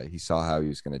he saw how he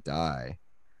was going to die.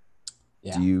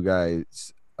 Yeah. Do you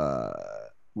guys?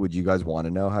 Would you guys want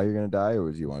to know how you're going to die, or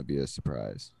would you want to be a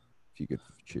surprise if you could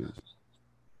choose?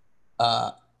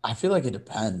 I feel like it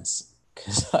depends.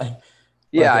 Because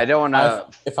Yeah, Like, I don't want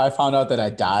to. if I found out that I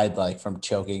died like from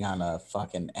choking on a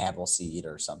fucking apple seed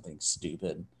or something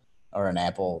stupid, or an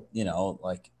apple,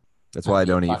 like That's why I I'd be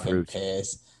don't eat fucking fruit.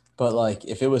 pissed. But like,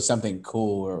 if it was something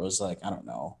cool where it was like, I don't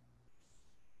know,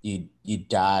 you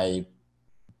die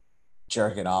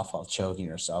jerking off while choking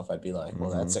yourself, I'd be like, well,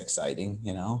 that's exciting,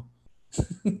 you know?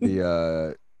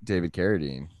 The David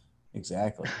Carradine.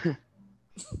 Exactly.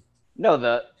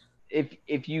 No,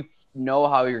 if you know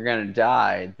how you're gonna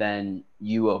die, then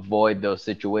you avoid those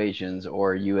situations,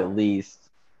 or you at least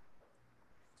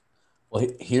Well,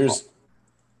 here's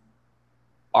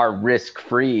are risk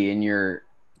free in your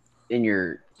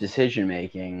decision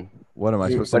making. What am I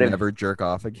supposed to But if- never jerk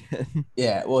off again?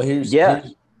 yeah. Well, here's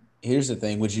the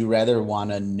thing. Would you rather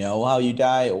want to know how you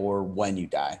die or when you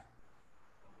die?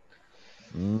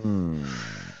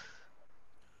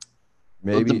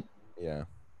 Maybe. Yeah.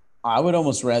 I would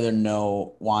almost rather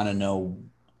want to know.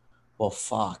 Well,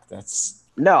 fuck. That's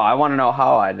No, I want to know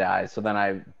how I die, so then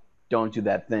I don't do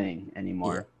that thing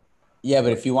anymore. yeah.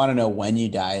 But if you want to know when you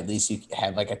die, at least you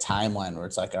have like a timeline where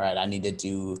it's like, all right, I need to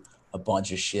do a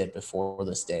bunch of shit before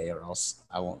this day, or else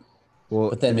I won't. Well,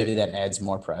 But then maybe that adds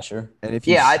more pressure. and if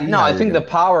you Yeah, see no, how I you're think the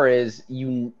gonna- power is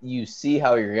you see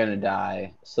how you're gonna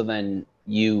die, so then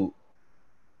you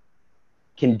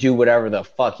can do whatever the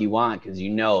fuck you want because you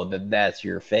know that that's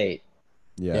your fate.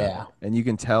 Yeah. And you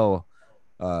can tell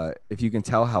if you can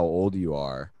tell how old you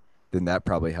are, then that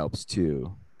probably helps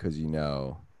too, because you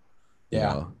know,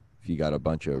 if you got a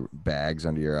bunch of bags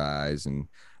under your eyes and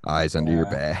eyes under your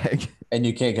bag. And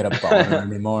you can't get a boner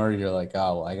anymore. You're like,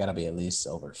 oh, well, I gotta be at least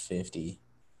over 50.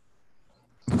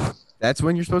 That's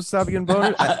when you're supposed to stop getting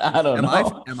boners. I don't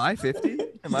know. Am I 50?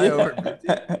 Am I over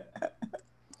 50?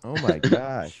 Oh my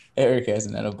gosh. Eric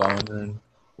hasn't had a boner in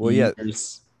Well, yeah,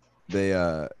 years.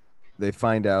 they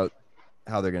find out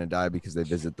how they're gonna die because they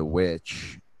visit the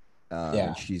witch. Yeah.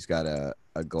 And she's got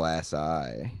a glass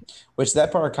eye. Which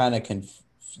that part kind of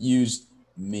confused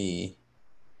me.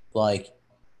 Like,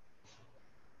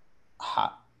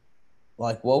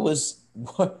 what was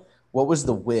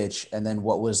the witch, and then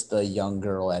what was the young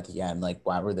girl at the end? Like,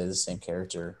 why were they the same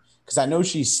character? Because I know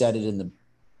she said it in the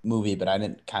movie, but I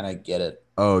didn't kind of get it.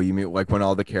 Oh, you mean like when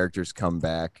all the characters come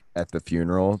back at the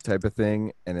funeral type of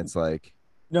thing, and it's like,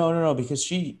 No, because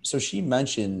she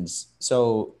mentions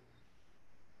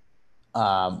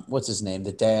what's his name?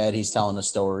 The dad, he's telling a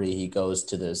story. He goes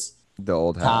to this the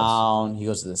old house. town. He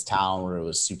goes to this town where it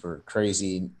was super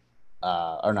crazy,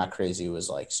 or not crazy. It was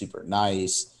like super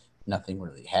nice. Nothing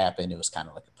really happened. It was kind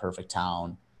of like a perfect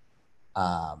town.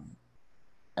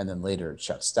 And then later it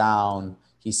shuts down.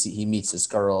 He meets this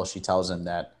girl. She tells him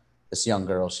that this young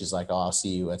girl, she's like, oh, I'll see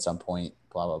you at some point,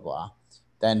 blah, blah, blah.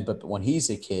 Then, but when he's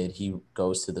a kid, he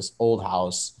goes to this old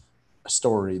house,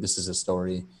 this is a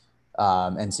story,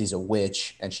 and sees a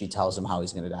witch, and she tells him how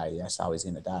he's going to die. Yes, how he's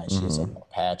going to die. She has like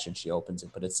a patch, and she opens it,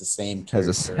 but it's the same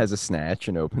character. Has a snatch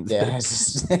and opens Yeah,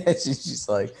 it. she's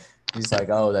like,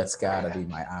 oh, that's got to be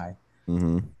my eye.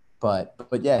 Mm-hmm. But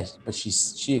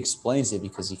she explains it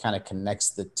because he kind of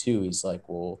connects the two. He's like,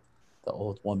 well, the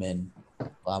old woman,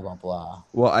 blah, blah, blah.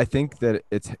 Well, I think that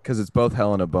it's because it's both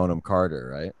Helena Bonham Carter,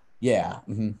 right? Yeah.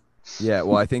 Mm-hmm. Yeah.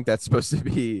 Well, I think that's supposed to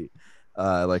be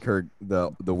like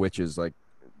the witch's like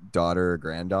daughter or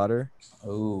granddaughter,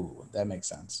 Oh, that makes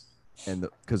sense. and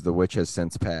because the witch has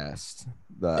since passed,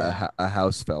 a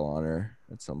house fell on her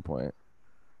at some point.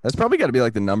 That's probably got to be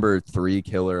like the number 3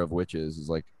 killer of witches is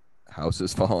like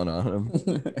houses falling on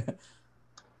them.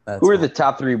 Who are the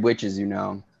top 3 witches you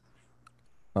know?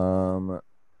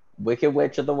 Wicked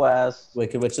Witch of the West.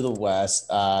 Wicked Witch of the West.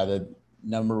 The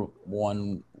number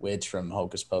 1 witch from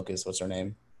Hocus Pocus. What's her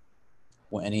name?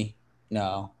 Winnie?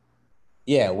 No.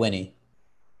 Yeah, Winnie.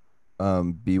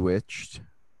 Bewitched.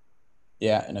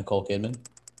 Yeah, Nicole Kidman.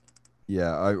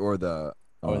 Yeah, or the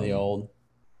The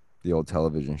old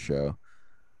television show.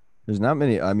 There's not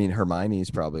many. I mean,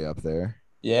 Hermione's probably up there.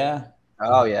 Yeah.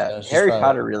 Oh yeah, she's Harry probably-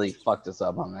 Potter really fucked us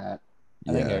up on that.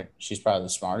 I think she's probably the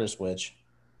smartest witch.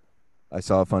 I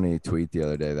saw a funny tweet the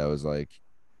other day that was like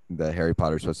that Harry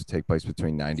Potter's supposed to take place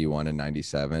between 91 and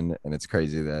 97, and it's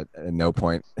crazy that at no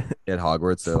point at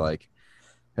Hogwarts they're like,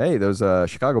 "Hey, those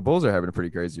Chicago Bulls are having a pretty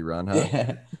crazy run, huh?"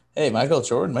 Yeah. Hey, Michael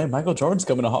Jordan. Man, Michael Jordan's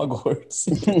coming to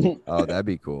Hogwarts. Oh, that'd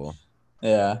be cool.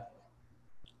 Yeah.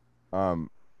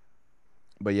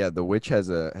 But yeah, the witch has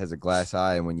a glass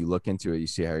eye, and when you look into it, you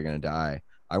see how you're gonna die.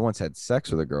 I once had sex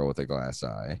with a girl with a glass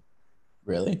eye.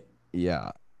 Really?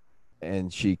 Yeah,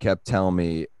 and she kept telling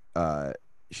me,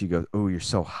 she goes, "Oh, you're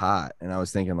so hot," and I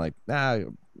was thinking like, "Nah,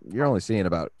 you're only seeing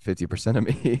about 50% of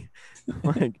me."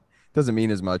 Like, doesn't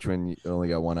mean as much when you only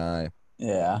got one eye.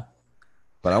 Yeah.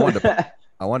 But I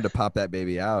wanted to pop that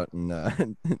baby out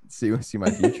and see my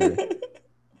future.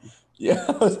 Yeah,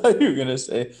 I thought you were gonna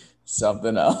say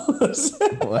something else.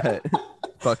 What?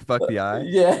 Fuck the eye.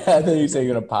 Yeah, I thought you said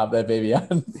you're gonna pop that baby out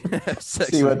and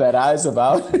Sex see what that eye's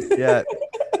about. Yeah.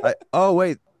 Oh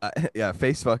wait, Yeah,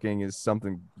 face fucking is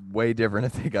something way different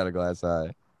if they got a glass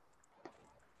eye.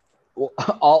 Well,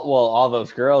 all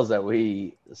those girls that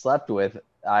we slept with,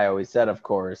 I always said, of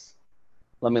course,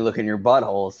 let me look in your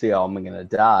butthole, see how I'm gonna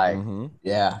die, Hmm.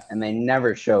 Yeah. and they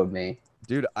never showed me.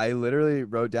 Dude, I literally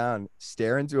wrote down,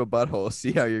 stare into a butthole,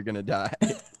 see how you're gonna die.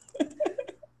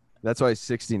 That's why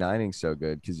 69ing so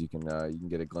good, because you can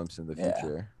get a glimpse into the Yeah.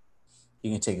 future.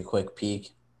 You can take a quick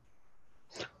peek,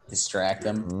 distract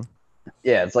them. Mhm.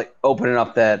 Yeah, it's like opening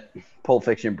up that Pulp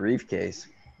Fiction briefcase.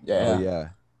 Yeah. Oh yeah,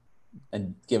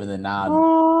 And giving the nod.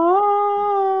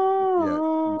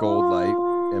 yeah. Gold light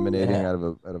emanating Yeah. out of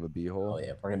a beehole. Oh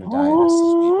yeah, we're gonna die in a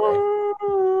sweet way.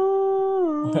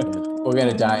 We're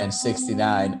gonna die in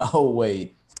 69. Oh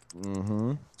wait.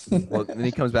 Mm-hmm. Well, then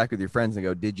he comes back with your friends and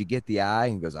go, "Did you get the eye?"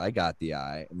 And he goes, "I got the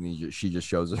eye." And then she just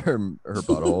shows her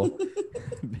butthole.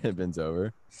 It bends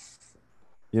over.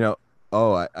 You know.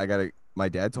 Oh, I gotta. My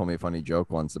dad told me a funny joke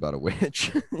once about a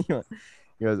witch. He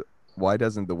goes, "Why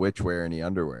doesn't the witch wear any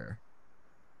underwear?"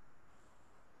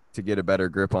 To get a better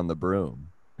grip on the broom.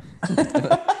 You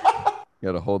got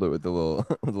to hold it with the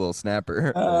little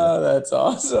snapper. Oh, that's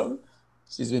awesome.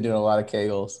 She's been doing a lot of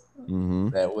kegels. Mm-hmm.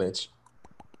 That witch.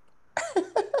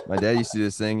 My dad used to do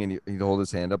this thing, and he'd hold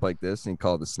his hand up like this, and he'd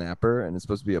call it the snapper, and it's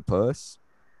supposed to be a puss,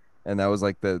 and that was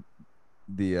like the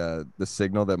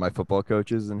signal that my football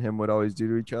coaches and him would always do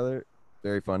to each other.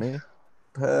 Very funny.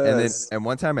 And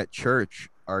one time at church,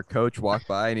 our coach walked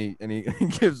by, and he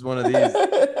gives one of these,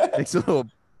 makes a little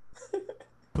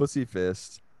pussy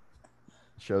fist,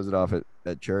 shows it off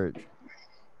at church.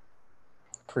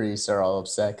 Priests are all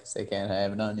upset because they can't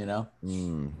have none, you know.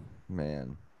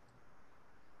 Man,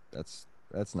 that's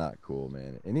not cool,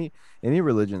 man. Any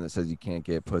religion that says you can't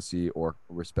get pussy or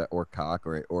respect or cock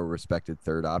or respected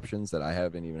third options that I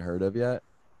haven't even heard of yet,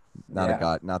 not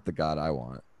the God I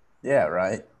want. Yeah,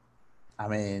 right. I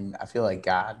mean, I feel like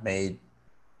God made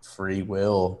free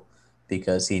will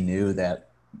because he knew that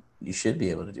you should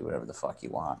be able to do whatever the fuck you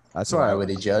want. That's So why why would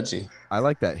he judge you? I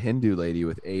like that Hindu lady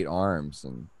with 8 arms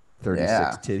and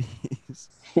 36 titties.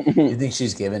 You think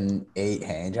she's given 8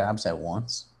 hand jobs at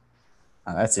once?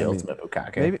 Oh, that's the ultimate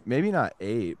bukkake. Maybe not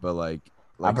 8, but like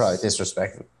I'm probably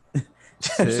disrespecting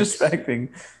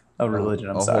a religion.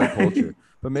 I'm sorry. Whole culture.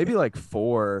 But maybe like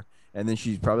 4, and then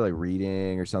she's probably like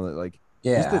reading or something. Like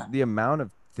just the amount of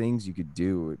things you could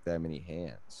do with that many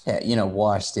hands. Yeah,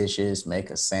 wash dishes, make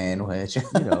a sandwich.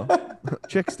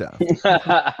 Chick stuff.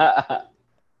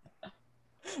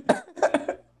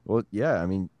 Well, yeah, I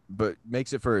mean, but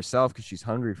makes it for herself because she's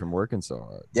hungry from working so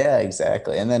hard. Yeah,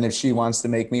 exactly. And then if she wants to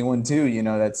make me one too,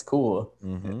 that's cool.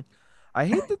 Mm-hmm. I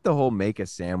hate that the whole make a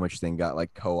sandwich thing got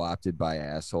like co-opted by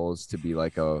assholes to be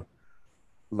like go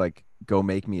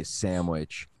make me a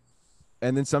sandwich.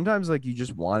 And then sometimes like you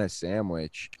just want a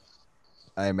sandwich,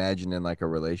 I imagine, in like a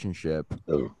relationship.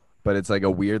 But it's like a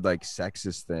weird like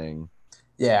sexist thing.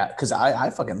 Yeah, because I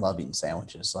fucking love eating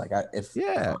sandwiches. Like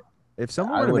if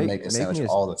someone I were would to make a sandwich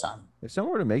all the time. If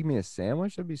someone were to make me a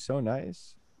sandwich, that'd be so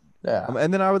nice. Yeah.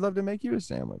 And then I would love to make you a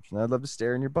sandwich, and I'd love to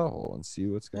stare in your butthole and see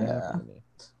what's going to happen to me.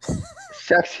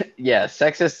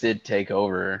 Sexist did take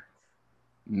over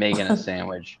making a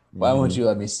sandwich. Why won't you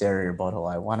let me stare at your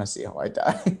butthole? I want to see how I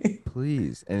die.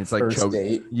 Please. And it's like First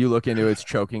date. You look into it's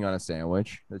choking on a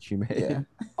sandwich that she made. Yeah.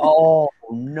 Oh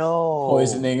no!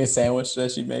 Poisoning a sandwich that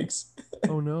she makes.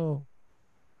 Oh no,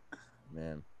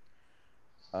 man.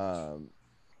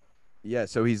 Yeah.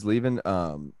 So he's leaving.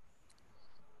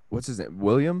 What's his name?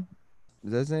 William?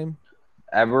 Is that his name?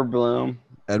 Edward Bloom.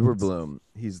 Edward Bloom.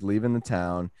 He's leaving the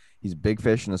town. He's a big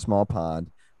fish in a small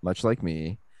pond, much like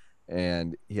me,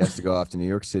 and he has to go off to New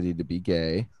York City to be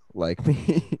gay, like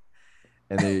me.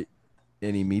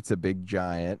 And he meets a big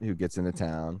giant who gets into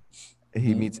town.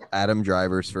 He meets Adam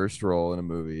Driver's first role in a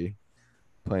movie,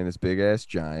 playing this big ass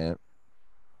giant.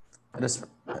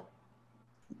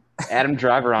 Adam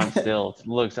Driver on stilts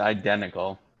looks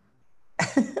identical.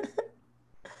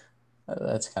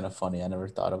 That's kind of funny. I never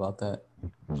thought about that.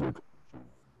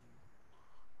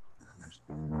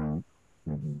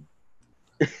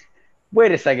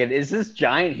 Wait a second. Is this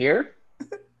giant here?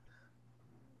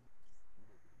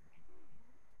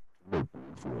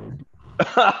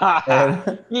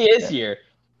 He is here.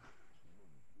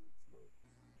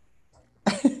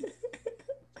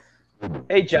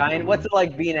 Hey, giant. What's it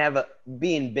like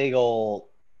being big old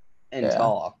and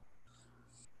tall?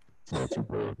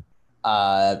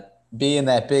 Being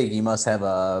that big, you must have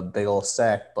a big old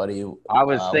sack, buddy. I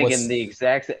was thinking the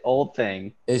exact old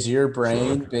thing. Is your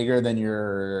brain bigger than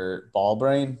your ball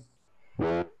brain?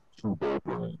 Two ball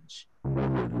brains.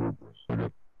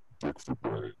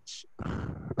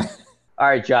 All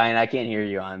right, giant. I can't hear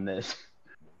you on this.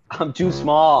 I'm too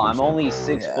small. I'm only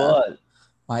 6 Yeah. foot.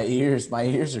 My ears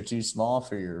are too small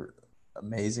for your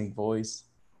amazing voice.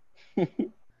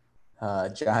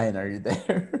 Giant, are you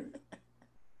there?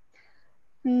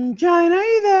 Giant, are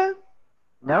you there?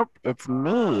 Nope, it's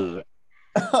me.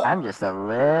 I'm just a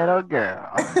little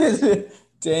girl.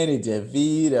 Danny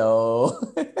DeVito.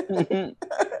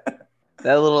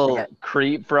 That little Okay.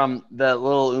 creep from that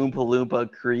little Oompa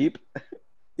Loompa creep.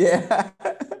 Yeah.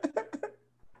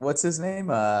 What's his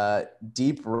name?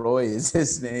 Deep Roy is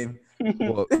his name.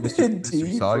 Well, Mr.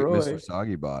 Deep Soggy, Roy. Mr.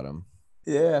 Soggy Bottom.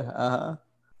 Yeah. Uh-huh.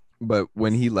 But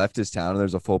when he left his town,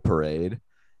 there's a full parade,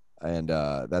 and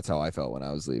that's how I felt when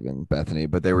I was leaving Bethany.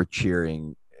 But they were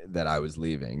cheering that I was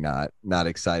leaving, not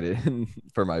excited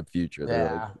for my future. They're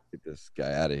Yeah. like, get this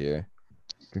guy out of here.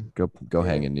 Go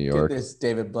hang in New York. Get this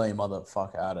David Blaine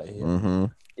motherfucker out of here. Mm-hmm.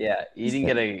 Yeah, he didn't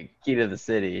get a key to the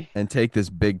city. And take this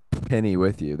big penny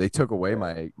with you. They took away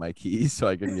my keys, so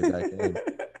I couldn't get back in.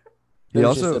 There's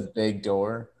also- just a big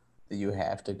door that you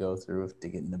have to go through to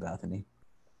get into Bethany.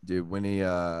 Dude, when he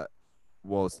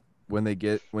when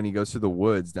he goes through the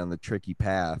woods down the tricky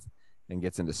path and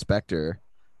gets into Spectre,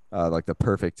 like the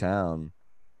perfect town.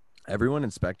 Everyone in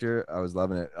Spectre, I was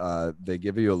loving it. They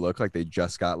give you a look like they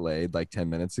just got laid like 10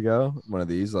 minutes ago. One of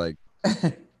these, like,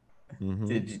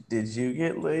 mhm. Did you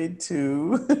get laid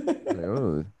too? Like,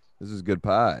 oh, this is good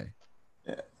pie.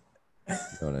 Yeah. You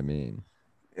know what I mean?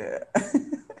 Yeah.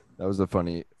 That was a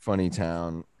funny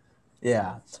town.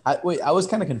 Yeah. I was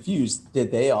kind of confused.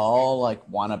 Did they all like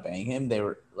want to bang him? They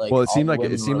were like, Well, it all seemed the like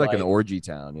women an were orgy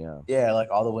town. Yeah. Yeah, like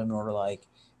all the women were like,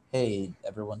 "Hey,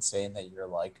 everyone's saying that you're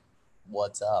like,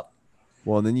 what's up,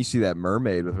 Well, and then you see that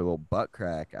mermaid with her little butt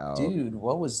crack out. dude?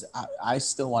 What was? I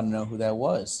still want to know who that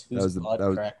was. Whose butt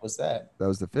crack was that? That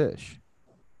was the fish.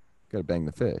 Got to bang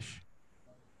the fish.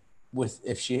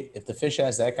 If the fish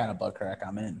has that kind of butt crack,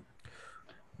 I'm in.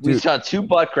 We Dude. saw 2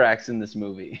 butt cracks in this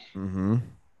movie. Mm-hmm.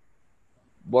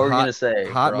 What were you Hot- gonna say?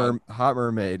 bro? Hot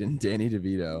Mermaid and Danny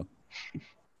DeVito.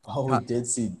 Oh, we did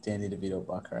see Danny DeVito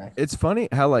butt crack. It's funny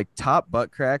how like top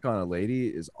butt crack on a lady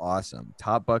is awesome.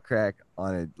 Top butt crack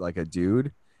on a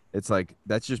dude, it's like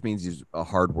that just means he's a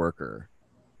hard worker.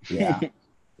 Yeah.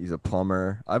 He's a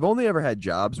plumber. I've only ever had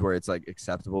jobs where it's like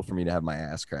acceptable for me to have my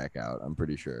ass crack out. I'm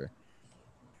pretty sure.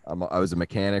 I was a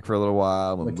mechanic for a little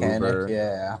while. I'm a Mechanic, mover.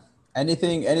 yeah.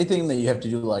 Anything that you have to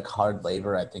do like hard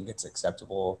labor, I think it's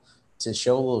acceptable to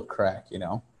show a little crack, you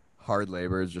know. Hard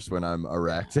labor is just when I'm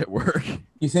erect at work.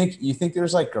 You think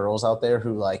there's like girls out there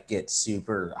who like get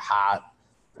super hot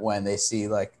when they see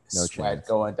like No sweat chance.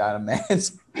 going down a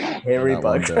man's hairy Not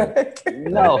butt one bit. crack?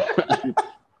 No.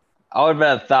 I would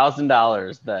bet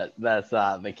 $1,000 that that's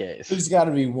not the case. There's got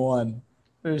to be one.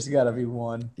 There's got to be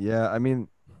one. Yeah, I mean,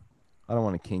 I don't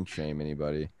want to kink shame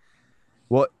anybody.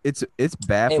 Well, it's Hey,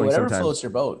 baffling whatever sometimes. floats your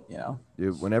boat, you know.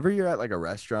 Dude, whenever you're at like a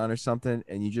restaurant or something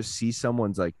and you just see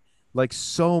someone's like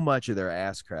so much of their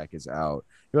ass crack is out,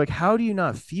 you're like, how do you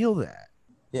not feel that?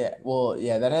 Yeah, well,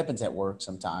 yeah, that happens at work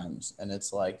sometimes, and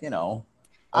it's like, you know,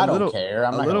 A I don't little- care.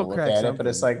 I'm a not gonna little look crack at it, but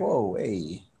it's something. like, whoa,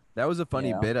 hey. That was a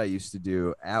funny Yeah. bit I used to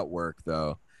do at work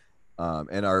though.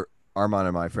 And our Armand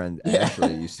and my friend Yeah.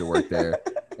 Ashley used to work there.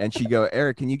 And she'd go,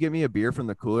 Eric, can you get me a beer from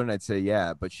the cooler? And I'd say,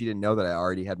 yeah. But she didn't know that I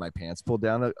already had my pants pulled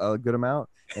down a good amount.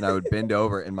 And I would bend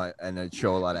over and I'd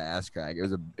show a lot of ass crack.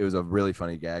 It was a really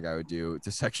funny gag I would do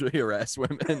to sexually harass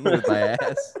women with my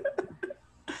ass.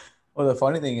 Well, the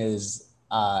funny thing is,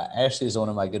 Ashley is one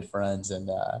of my good friends, and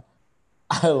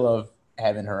I love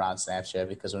having her on Snapchat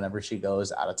because whenever she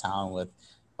goes out of town with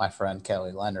my friend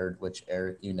Kelly Leonard, which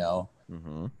Eric, you know,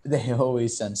 Mm-hmm. they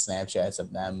always send Snapchats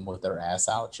of them with their ass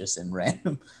out just in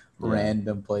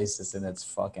random places, and it's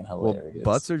fucking Well, hilarious.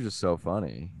 butts are just so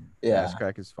funny. Yeah. Ass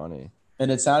crack is funny. And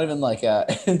it's not even like a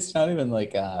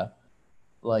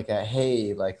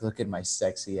hey, like look at my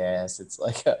sexy ass. It's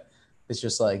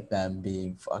just like them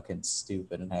being fucking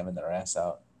stupid and having their ass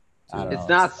out. I don't It's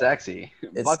know. not sexy.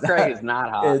 It's Butt crack not- is not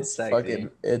hot. It's sexy.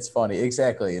 it's funny.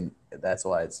 Exactly. And that's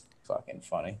why it's fucking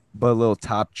funny. But a little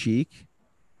top cheek,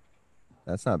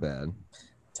 that's not bad.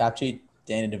 Top cheat,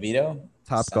 Danny DeVito.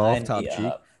 Top Sign golf, top me cheek.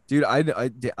 up. Dude,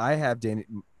 I have Danny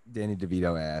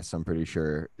DeVito ass. I'm pretty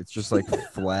sure it's just like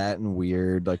flat and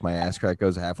weird. Like my ass crack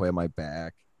goes halfway on my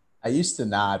back. I used to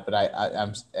not, but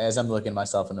I'm as I'm looking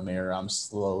myself in the mirror, I'm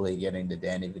slowly getting to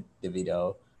Danny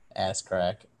DeVito ass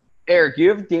crack. Eric, you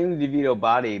have Danny DeVito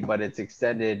body, but it's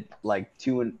extended like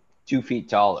 2 feet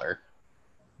taller.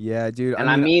 Yeah, dude. And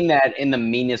I mean that in the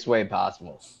meanest way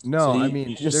possible. no, So you- I mean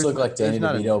you just there's look like there's Danny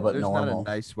not DeVito, but there's normal. not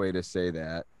a nice way to say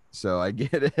that. So I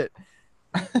get it.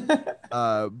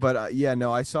 But yeah,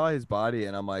 no, I saw his body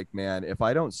and I'm like, man, if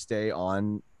I don't stay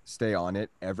on stay on it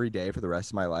every day for the rest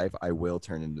of my life, I will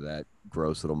turn into that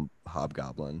gross little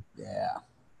hobgoblin. Yeah.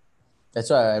 That's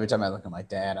why every time I look at my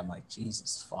dad, I'm like,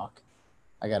 Jesus fuck.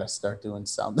 I gotta start doing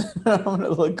something. I'm gonna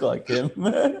look like him.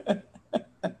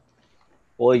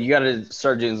 Well, you got to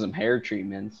start doing some hair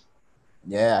treatments.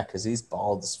 Yeah, because he's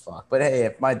bald as fuck. But hey,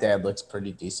 if my dad looks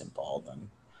pretty decent bald, then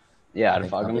Yeah, I I'd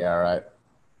think fuck I'll him. be all right.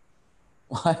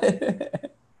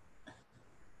 What?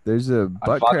 There's a I'd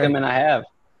butt fuck crack. him, and I have.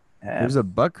 There's a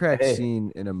butt crack Hey.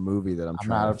 scene in a movie that I'm I'm trying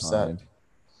not to upset. find.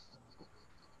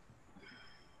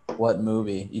 What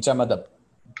movie? You talking about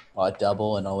the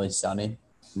Double and Always Sunny?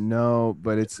 No,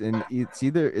 but it's in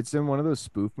one of those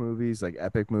spoof movies, like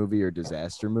epic movie or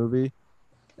disaster movie,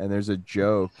 and there's a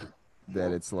joke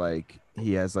that it's like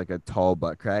he has like a tall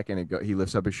butt crack and he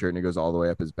lifts up his shirt and it goes all the way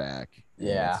up his back. And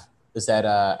Yeah. it's- Is that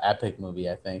epic movie,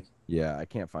 I think. Yeah, I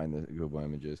can't find the Google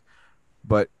images.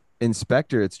 But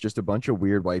Inspector, it's just a bunch of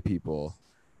weird white people.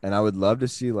 And I would love to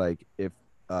see like if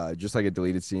just like a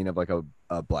deleted scene of like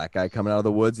a black guy coming out of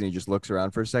the woods and he just looks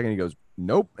around for a second. He goes,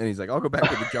 nope. And he's like, I'll go back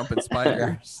to the jumping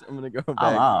spiders. I'm going to go I'm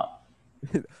back. out.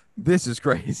 This is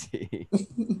crazy.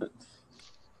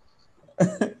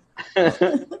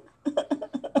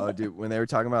 Oh, dude, when they were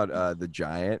talking about the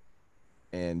giant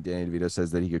and Danny DeVito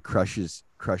says that he could crush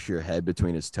your head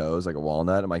between his toes like a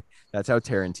walnut. I'm like, that's how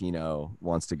Tarantino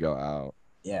wants to go out.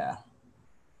 Yeah.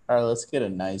 All right, let's get a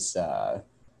nice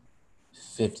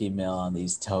 50 mil on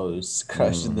these toes,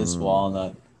 crushing this Mhm.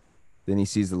 walnut. Then he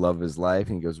sees the love of his life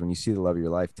and he goes, when you see the love of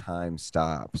your life, time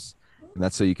stops. And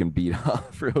that's so you can beat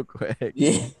off real quick.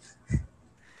 Yeah.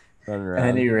 Running And around.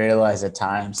 then you realize that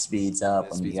time speeds up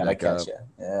It when you speeds gotta back catch up.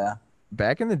 you. Yeah.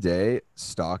 Back in the day,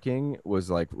 stalking was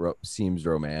like seems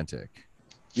romantic.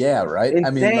 Yeah, right? I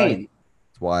mean, like, Insane.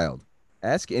 It's wild.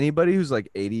 Ask anybody who's like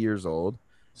 80 years old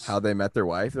how they met their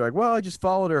wife. They're like, well, I just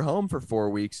followed her home for 4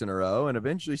 weeks in a row. And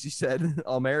eventually she said,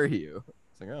 I'll marry you.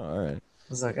 It's like, oh, all right. I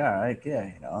was like, all right, yeah,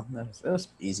 you know, that was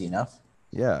easy enough.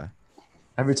 Yeah.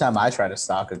 Every time I try to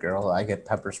stalk a girl, I get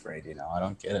pepper sprayed, you know. I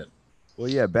don't get it. Well,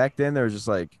 yeah, back then there was just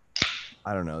like,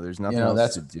 I don't know, there's nothing know,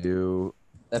 else to do.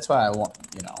 That's why I want,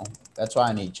 you know, that's why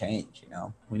I need change, you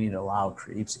know. We need to allow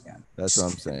creeps again. That's what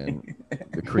I'm saying.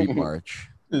 The creep march.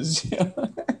 Yeah.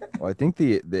 Well, I think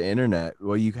the internet,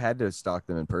 well, you had to stalk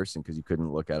them in person because you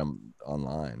couldn't look at them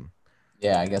online.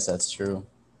 Yeah, I guess that's true.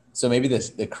 So maybe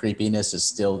the creepiness is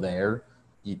still there.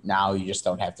 Now you just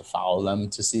don't have to follow them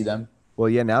to see them. Well,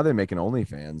 yeah, now they're making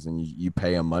OnlyFans and you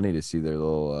pay them money to see their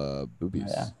little boobies.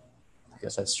 Yeah, I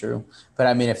guess that's true. But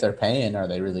I mean, if they're paying, are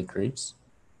they really creeps?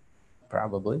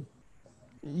 Probably.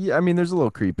 Yeah, I mean, there's a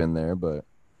little creep in there, but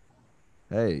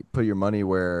hey, put your money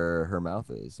where her mouth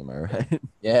is. Am I right?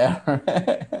 Yeah.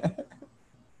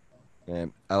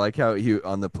 And I like how he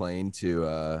on the plane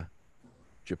to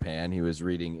Japan, he was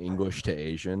reading English to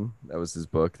Asian. That was his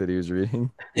book that he was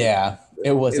reading. Yeah.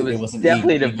 It wasn't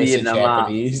definitely to English and Vietnam.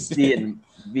 Japanese.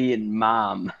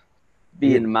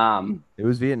 Vietnam. It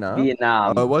was Vietnam.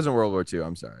 Vietnam. Oh, it wasn't World War II.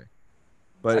 I'm sorry, I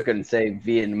but couldn't say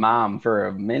Vietnam for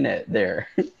a minute there.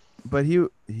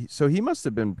 so he must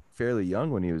have been fairly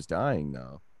young when he was dying,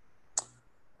 though.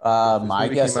 My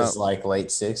movie guess came is out- like late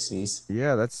 60s.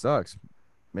 Yeah, that sucks,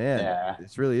 man. Yeah.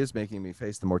 This really is making me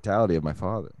face the mortality of my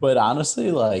father. But honestly,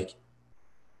 like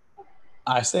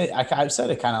I've said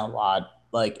it kind of a lot.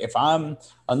 Like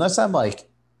unless I'm like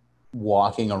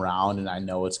walking around and I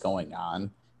know what's going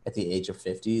on at the age of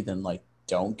 50, then like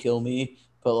don't kill me.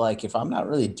 But like if I'm not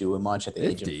really doing much at the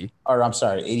age of 50? or I'm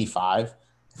sorry, 85.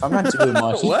 If I'm not doing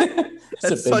much, What? it's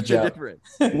That's a big such a jump. difference.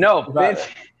 No, About-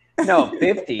 50. No,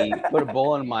 50. Put a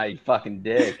bullet in my fucking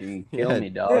dick and kill Yeah. me,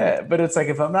 dog. Yeah, but it's like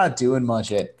if I'm not doing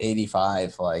much at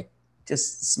 85, like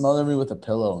just smother me with a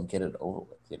pillow and get it over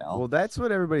with, you know? Well, that's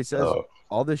what everybody says. Oh.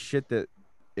 All this shit that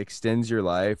extends your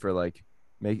life or like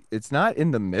it's not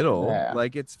in the middle. Yeah.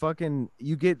 Like it's fucking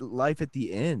you get life at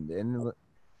the end. And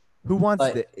who wants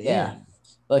Like, the yeah. end?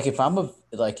 Like if I'm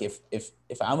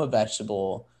if I'm a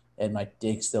vegetable and my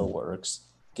dick still works,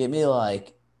 give me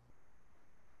like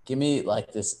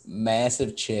this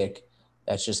massive chick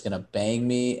that's just gonna bang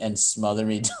me and smother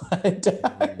me till I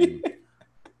die.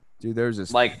 Dude, there's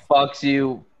this Like fucks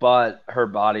you, but her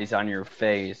body's on your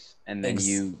face, and then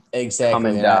you Exactly. come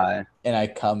and I- die. and I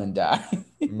come and die.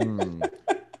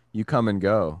 you come and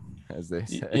go, as they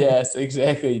say. Yes,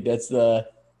 exactly. That's the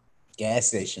gas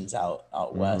stations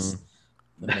out west.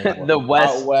 The, Midwest. The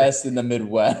West. Out west in the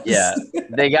Midwest. Yeah,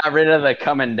 they got rid of the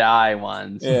come and die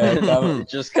ones. Yeah, come-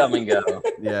 Just come and go.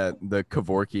 Yeah, the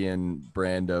Kevorkian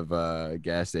brand of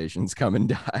gas stations come and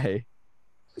die.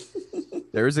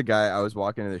 There was a guy I was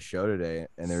walking to the show today,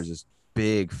 and there was this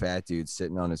big fat dude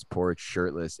sitting on his porch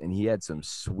shirtless, and he had some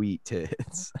sweet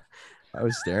tits. I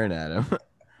was staring at him.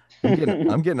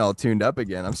 I'm getting all tuned up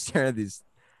again. I'm staring at these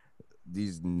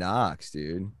Knox,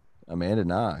 dude. Amanda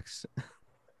Knox.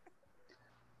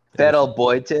 Fat old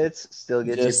boy tits still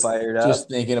get you fired up. Just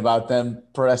thinking about them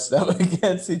pressed up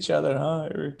against each other, huh,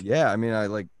 Eric? Yeah, I mean, I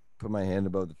like put my hand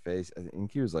above the face. I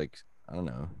think he was like, I don't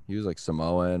know, he was like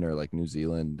Samoan or like New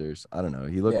Zealanders. I don't know.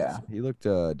 He looked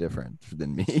different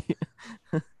than me.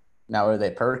 Now, were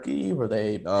they perky? Were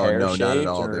they Oh no, not at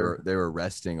all. Or... They were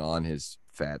resting on his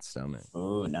fat stomach.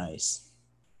 Oh, nice.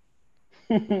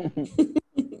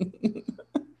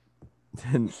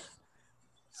 And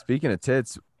speaking of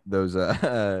tits, those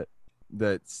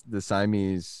that's the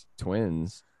Siamese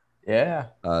twins, Yeah,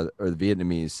 or the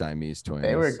Vietnamese Siamese twins.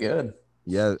 they were good.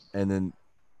 Yeah, and then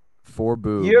 4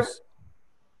 boobs.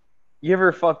 You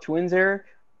ever fuck twins, Eric?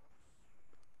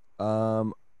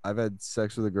 I've had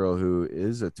sex with a girl who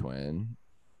is a twin,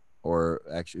 or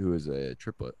actually who is a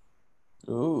triplet.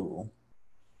 Ooh,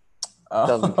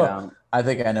 Doesn't count. I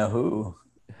think I know who.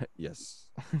 Yes.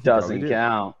 Doesn't Probably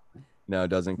count. No, it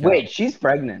doesn't count. Wait, she's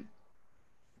pregnant.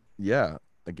 Yeah,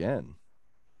 again.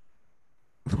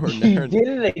 You did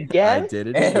it again? I did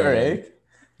it again. Eric,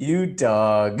 you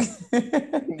dog.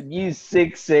 You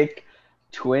sick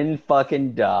twin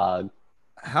fucking dog.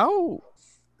 How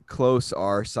close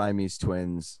are Siamese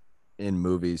twins in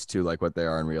movies to like what they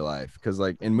are in real life? Because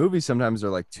like in movies, sometimes they're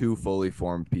like 2 fully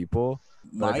formed people.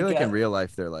 But I feel like in real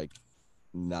life, they're like,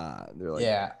 nah. They're like,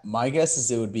 yeah, my guess is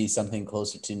it would be something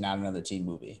closer to Not Another Teen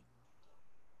Movie.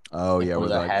 oh yeah, Where with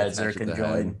the like heads are attached to the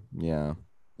conjoined. head. Yeah.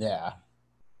 Yeah.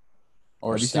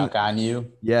 Or Have you Stuck on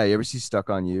You. Yeah, you ever see Stuck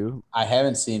on You? I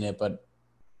haven't seen it, but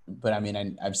I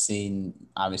mean, I've seen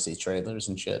obviously trailers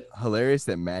and shit. Hilarious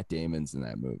that Matt Damon's in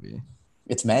that movie.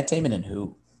 It's Matt Damon and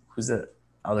who? Who's the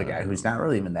other guy who's not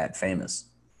really even that famous?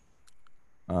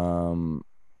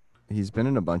 He's been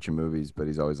in a bunch of movies, but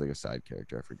he's always like a side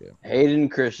character. I forget. Hayden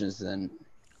Christensen.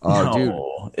 Oh, dude.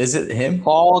 No. Is it him?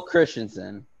 Paul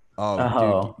Christensen.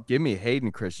 Oh, dude, give me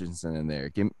Hayden Christensen in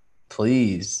there.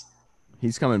 Please.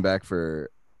 He's coming back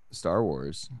for Star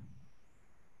Wars.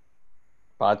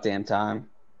 About damn time.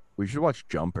 We should watch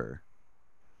Jumper.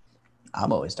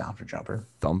 I'm always down for Jumper.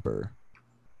 Thumper.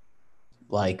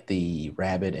 Like the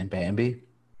Rabbit and Bambi.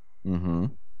 Mm-hmm.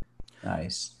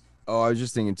 Nice. Oh, I was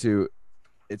just thinking too,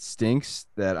 it stinks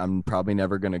that I'm probably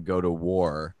never going to go to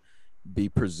war, be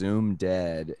presumed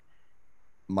dead.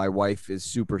 My wife is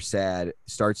super sad,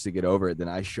 starts to get over it, then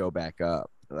I show back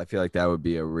up. I feel like that would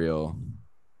be a real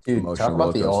Dude, talk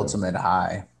about the rollercoaster. ultimate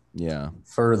high. Yeah.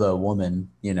 For the woman,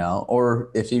 you know,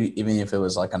 or even if it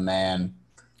was like a man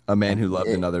who loved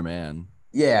another man.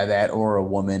 Yeah, that, or a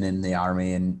woman in the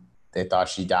army and they thought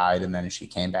she died and then she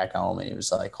came back home and he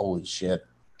was like, holy shit.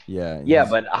 Yeah. Yeah,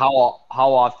 but how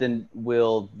often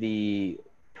will the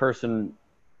person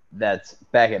that's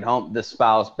back at home, the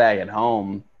spouse back at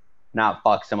home, not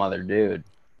fuck some other dude?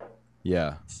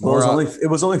 Yeah. Well, it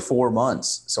was only 4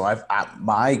 months. So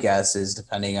my guess is,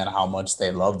 depending on how much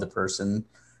they love the person,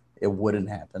 it wouldn't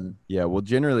happen. Yeah. Well,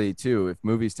 generally too, if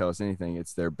movies tell us anything,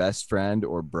 it's their best friend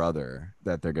or brother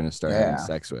that they're going to start having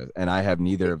sex with. And I have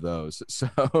neither of those. So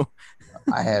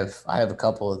I have a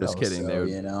couple of just those. kidding. So, they would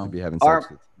you know, be having sex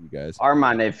with you guys.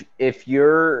 Armand, if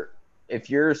you're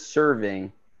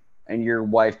serving and your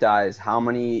wife dies, Serving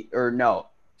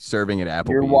at Applebee's.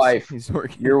 Your wife, He's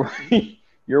working.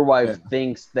 your wife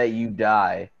thinks that you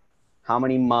die. How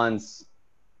many months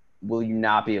will you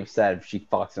not be upset if she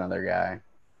fucks another guy?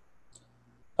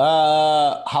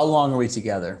 How long are we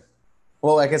together?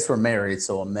 Well, I guess we're married,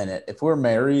 so a minute. If we're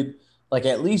married, like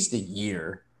at least a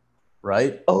year,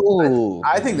 right? Oh,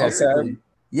 I think that's pretty,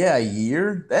 a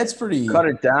year. That's pretty. Cut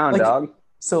it down, like, dog.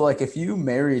 So, like, if you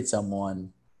married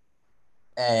someone,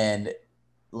 and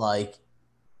like,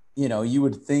 you know, you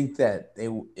would think that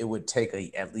it would take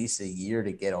at least a year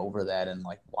to get over that and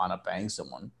like want to bang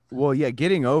someone. Well, yeah,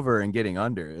 getting over and getting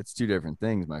under, it's 2 different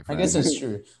things, my friend. I guess that's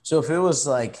true. So if it was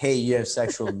like, hey, you have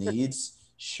sexual needs,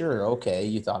 sure, okay,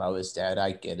 you thought I was dead,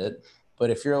 I get it. But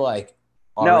if you're like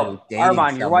already dating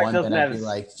Armand, your wife someone, doesn't then I'd have be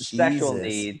like, sexual Jesus.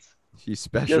 needs. She's She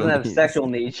special. doesn't have needs. sexual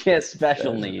needs. She has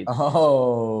special needs.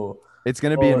 Oh, It's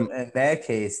gonna be in that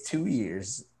case 2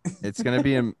 years. it's gonna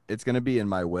be in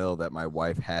my will that my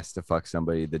wife has to fuck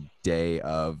somebody the day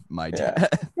of my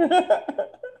death.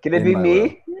 Can it In be my me?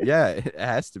 will. Yeah, it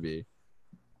has to be.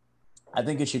 I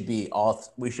think it should be all.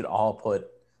 We should all put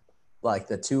like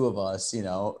the 2 of us, you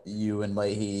know, you and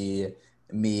Leahy,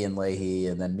 me and Leahy,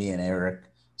 and then me and Eric.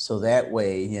 So that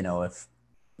way, you know, if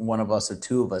one of us or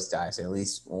 2 of us dies, at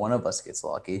least one of us gets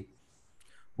lucky.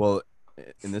 Well,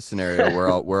 in this scenario,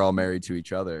 we're all married to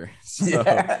each other. So,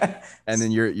 Yeah. and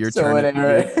then you're So turning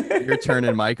whatever. you're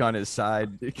turning Mike on his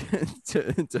side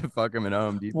to fuck him in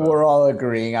Home Depot. We're all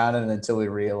agreeing on it until we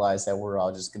realize that we're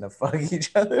all just gonna fuck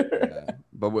each other. Yeah.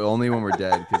 But only when we're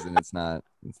dead, because then it's not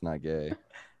gay.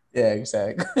 Yeah,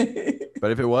 exactly.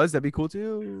 But if it was, that'd be cool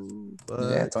too. But,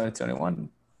 Yeah, 2021.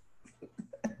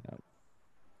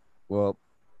 well,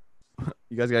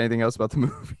 you guys got anything else about the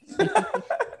movie?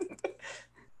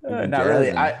 Not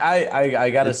really. I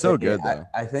gotta It's say, so good, though.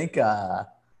 I think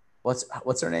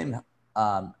what's her name?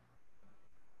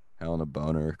 Helena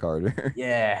Bonham Carter.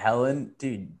 Yeah, Helen,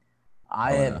 dude.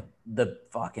 I Oh, have yeah. the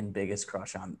fucking biggest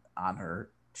crush on her.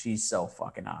 She's so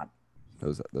fucking hot.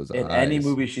 Those In eyes. any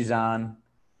movie she's on,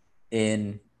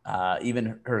 in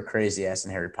even her crazy ass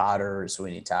in Harry Potter or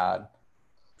Sweeney Todd,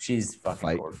 she's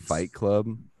fucking gorgeous. Fight Club.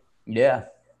 Yeah,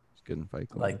 It's good in Fight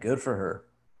Club. like good for her.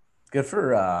 Good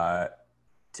for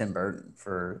Tim Burton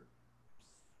for.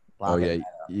 oh yeah, locking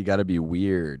you got to be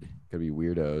weird. Got to be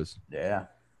weirdos. that. Yeah.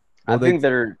 I think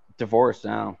they're divorced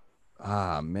now.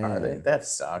 Ah Are they? man, That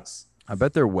sucks. I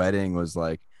bet their wedding was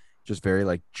like just very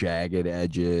like jagged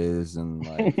edges and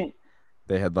like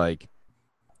they had like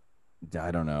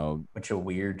I don't know. Bunch of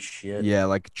weird shit. Yeah,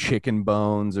 like chicken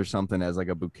bones or something as like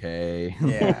a bouquet.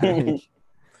 Yeah.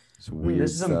 It's weird.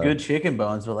 This is some stuff. good chicken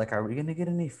bones, but like, are we gonna get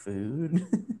any food?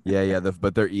 Yeah.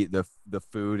 But they're the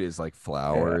food is like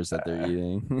flowers that they're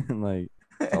eating. Like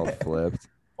it's all flipped.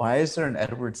 Why is there an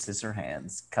Edward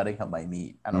Scissorhands cutting up my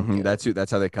meat? I don't get it.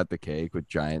 That's how they cut the cake, with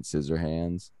giant scissor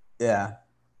hands. Yeah.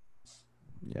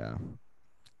 Yeah.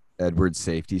 Edward's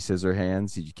safety scissor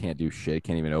hands. You can't do shit.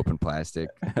 Can't even open plastic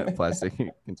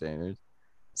containers.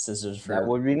 Scissors for That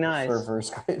would be nice. for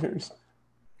first graders.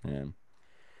 Yeah.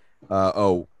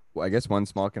 Well, I guess one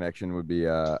small connection would be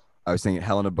I was thinking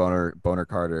Helena Bonham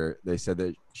Carter. They said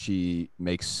that she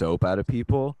makes soap out of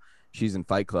people. She's in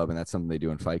Fight Club, and that's something they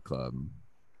do in Fight Club.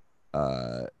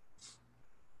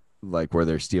 Like where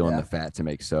they're stealing the fat to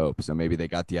make soap. So maybe they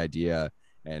got the idea,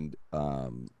 and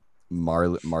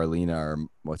Marlena or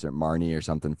what's her Marnie or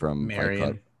something from Fight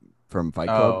Club. From Fight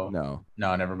Club? Oh.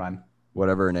 No, never mind.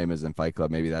 Whatever her name is in Fight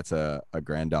Club, maybe that's a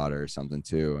granddaughter or something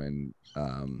too, and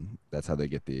that's how they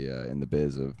get the in the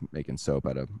biz of making soap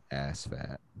out of ass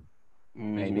fat,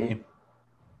 Maybe.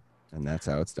 and that's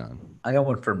how it's done. I got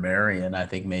one for Marion. I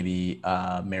think maybe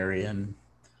Marion.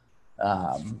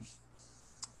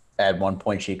 At one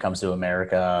point, she comes to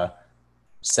America,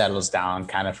 settles down,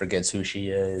 kind of forgets who she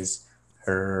is.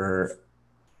 Her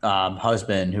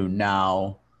husband, who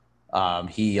now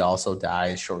he also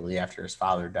dies shortly after his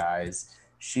father dies.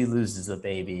 She loses a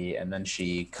baby, and then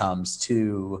she comes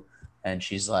to, and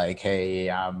she's like,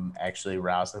 "Hey, I'm actually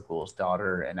Ra's al Ghul's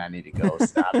daughter, and I need to go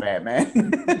stop Batman."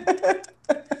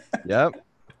 Yep,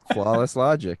 flawless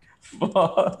logic.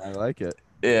 I like it.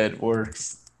 It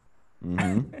works.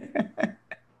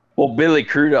 Well, Billy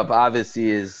Crudup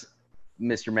obviously is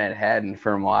Mr. Manhattan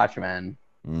from Watchmen.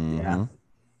 Yeah.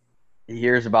 He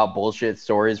hears about bullshit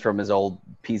stories from his old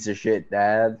piece of shit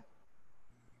dad.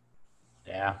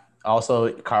 Yeah.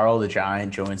 Also, Carl the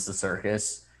Giant joins the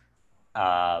circus,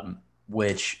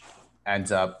 which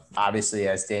ends up obviously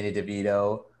as Danny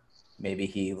DeVito. Maybe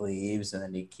he leaves and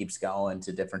then he keeps going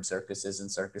to different circuses, and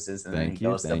then he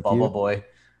goes to Bubble Boy.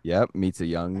 Yep, meets a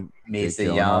young Meets Jake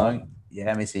a Gyllenhaal.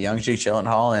 young Jake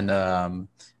Gyllenhaal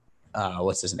and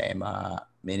what's his name?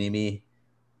 Mini-Me.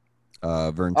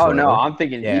 Vern Oh Troyer. no, I'm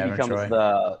thinking Yeah, he becomes Troy.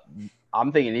 the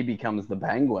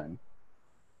Penguin.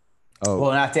 Oh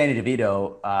Well, not Danny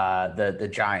DeVito. The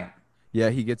Giant. yeah,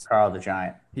 he gets Carl the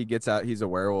Giant. out. He's a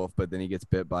werewolf, but then he gets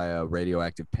bit by a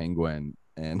radioactive penguin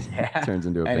and Yeah. turns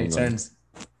into a And he penguin.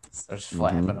 starts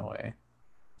flapping away.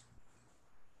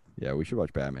 Yeah, we should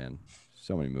watch Batman.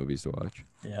 So many movies to watch.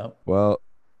 Yep. Well,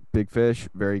 Big Fish,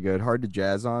 very good. Hard to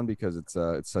jazz on because it's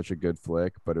such a good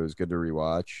flick, but it was good to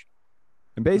rewatch.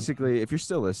 And basically, if you're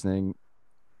still listening,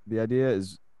 the idea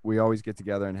is we always get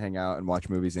together and hang out and watch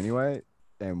movies anyway.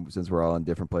 And since we're all in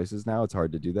different places now, it's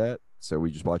hard to do that. So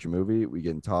we just watch a movie, we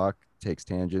get and talk, takes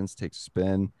tangents, takes a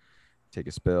spin, take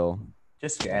a spill.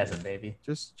 Just jazzing, baby.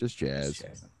 Just jazz.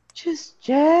 Just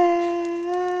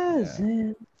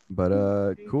jazzing.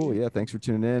 But cool. Yeah, thanks for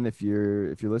tuning in. If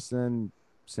you're listening,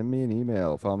 send me an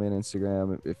email, follow me on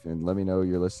Instagram, and let me know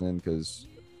you're listening, because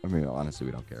I mean, honestly,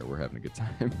 we don't care. We're having a good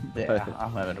time. Yeah,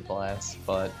 I'm having a blast.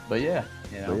 But yeah,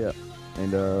 you know. But yeah,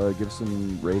 and give us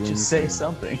some ratings. Just say and-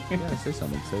 something. Yeah, say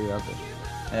something. Say it out there.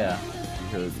 Yeah.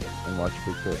 You heard, and watch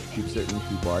Big Fish. Keep sitting,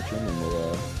 keep watching, and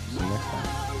we'll see you next time.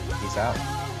 Peace out.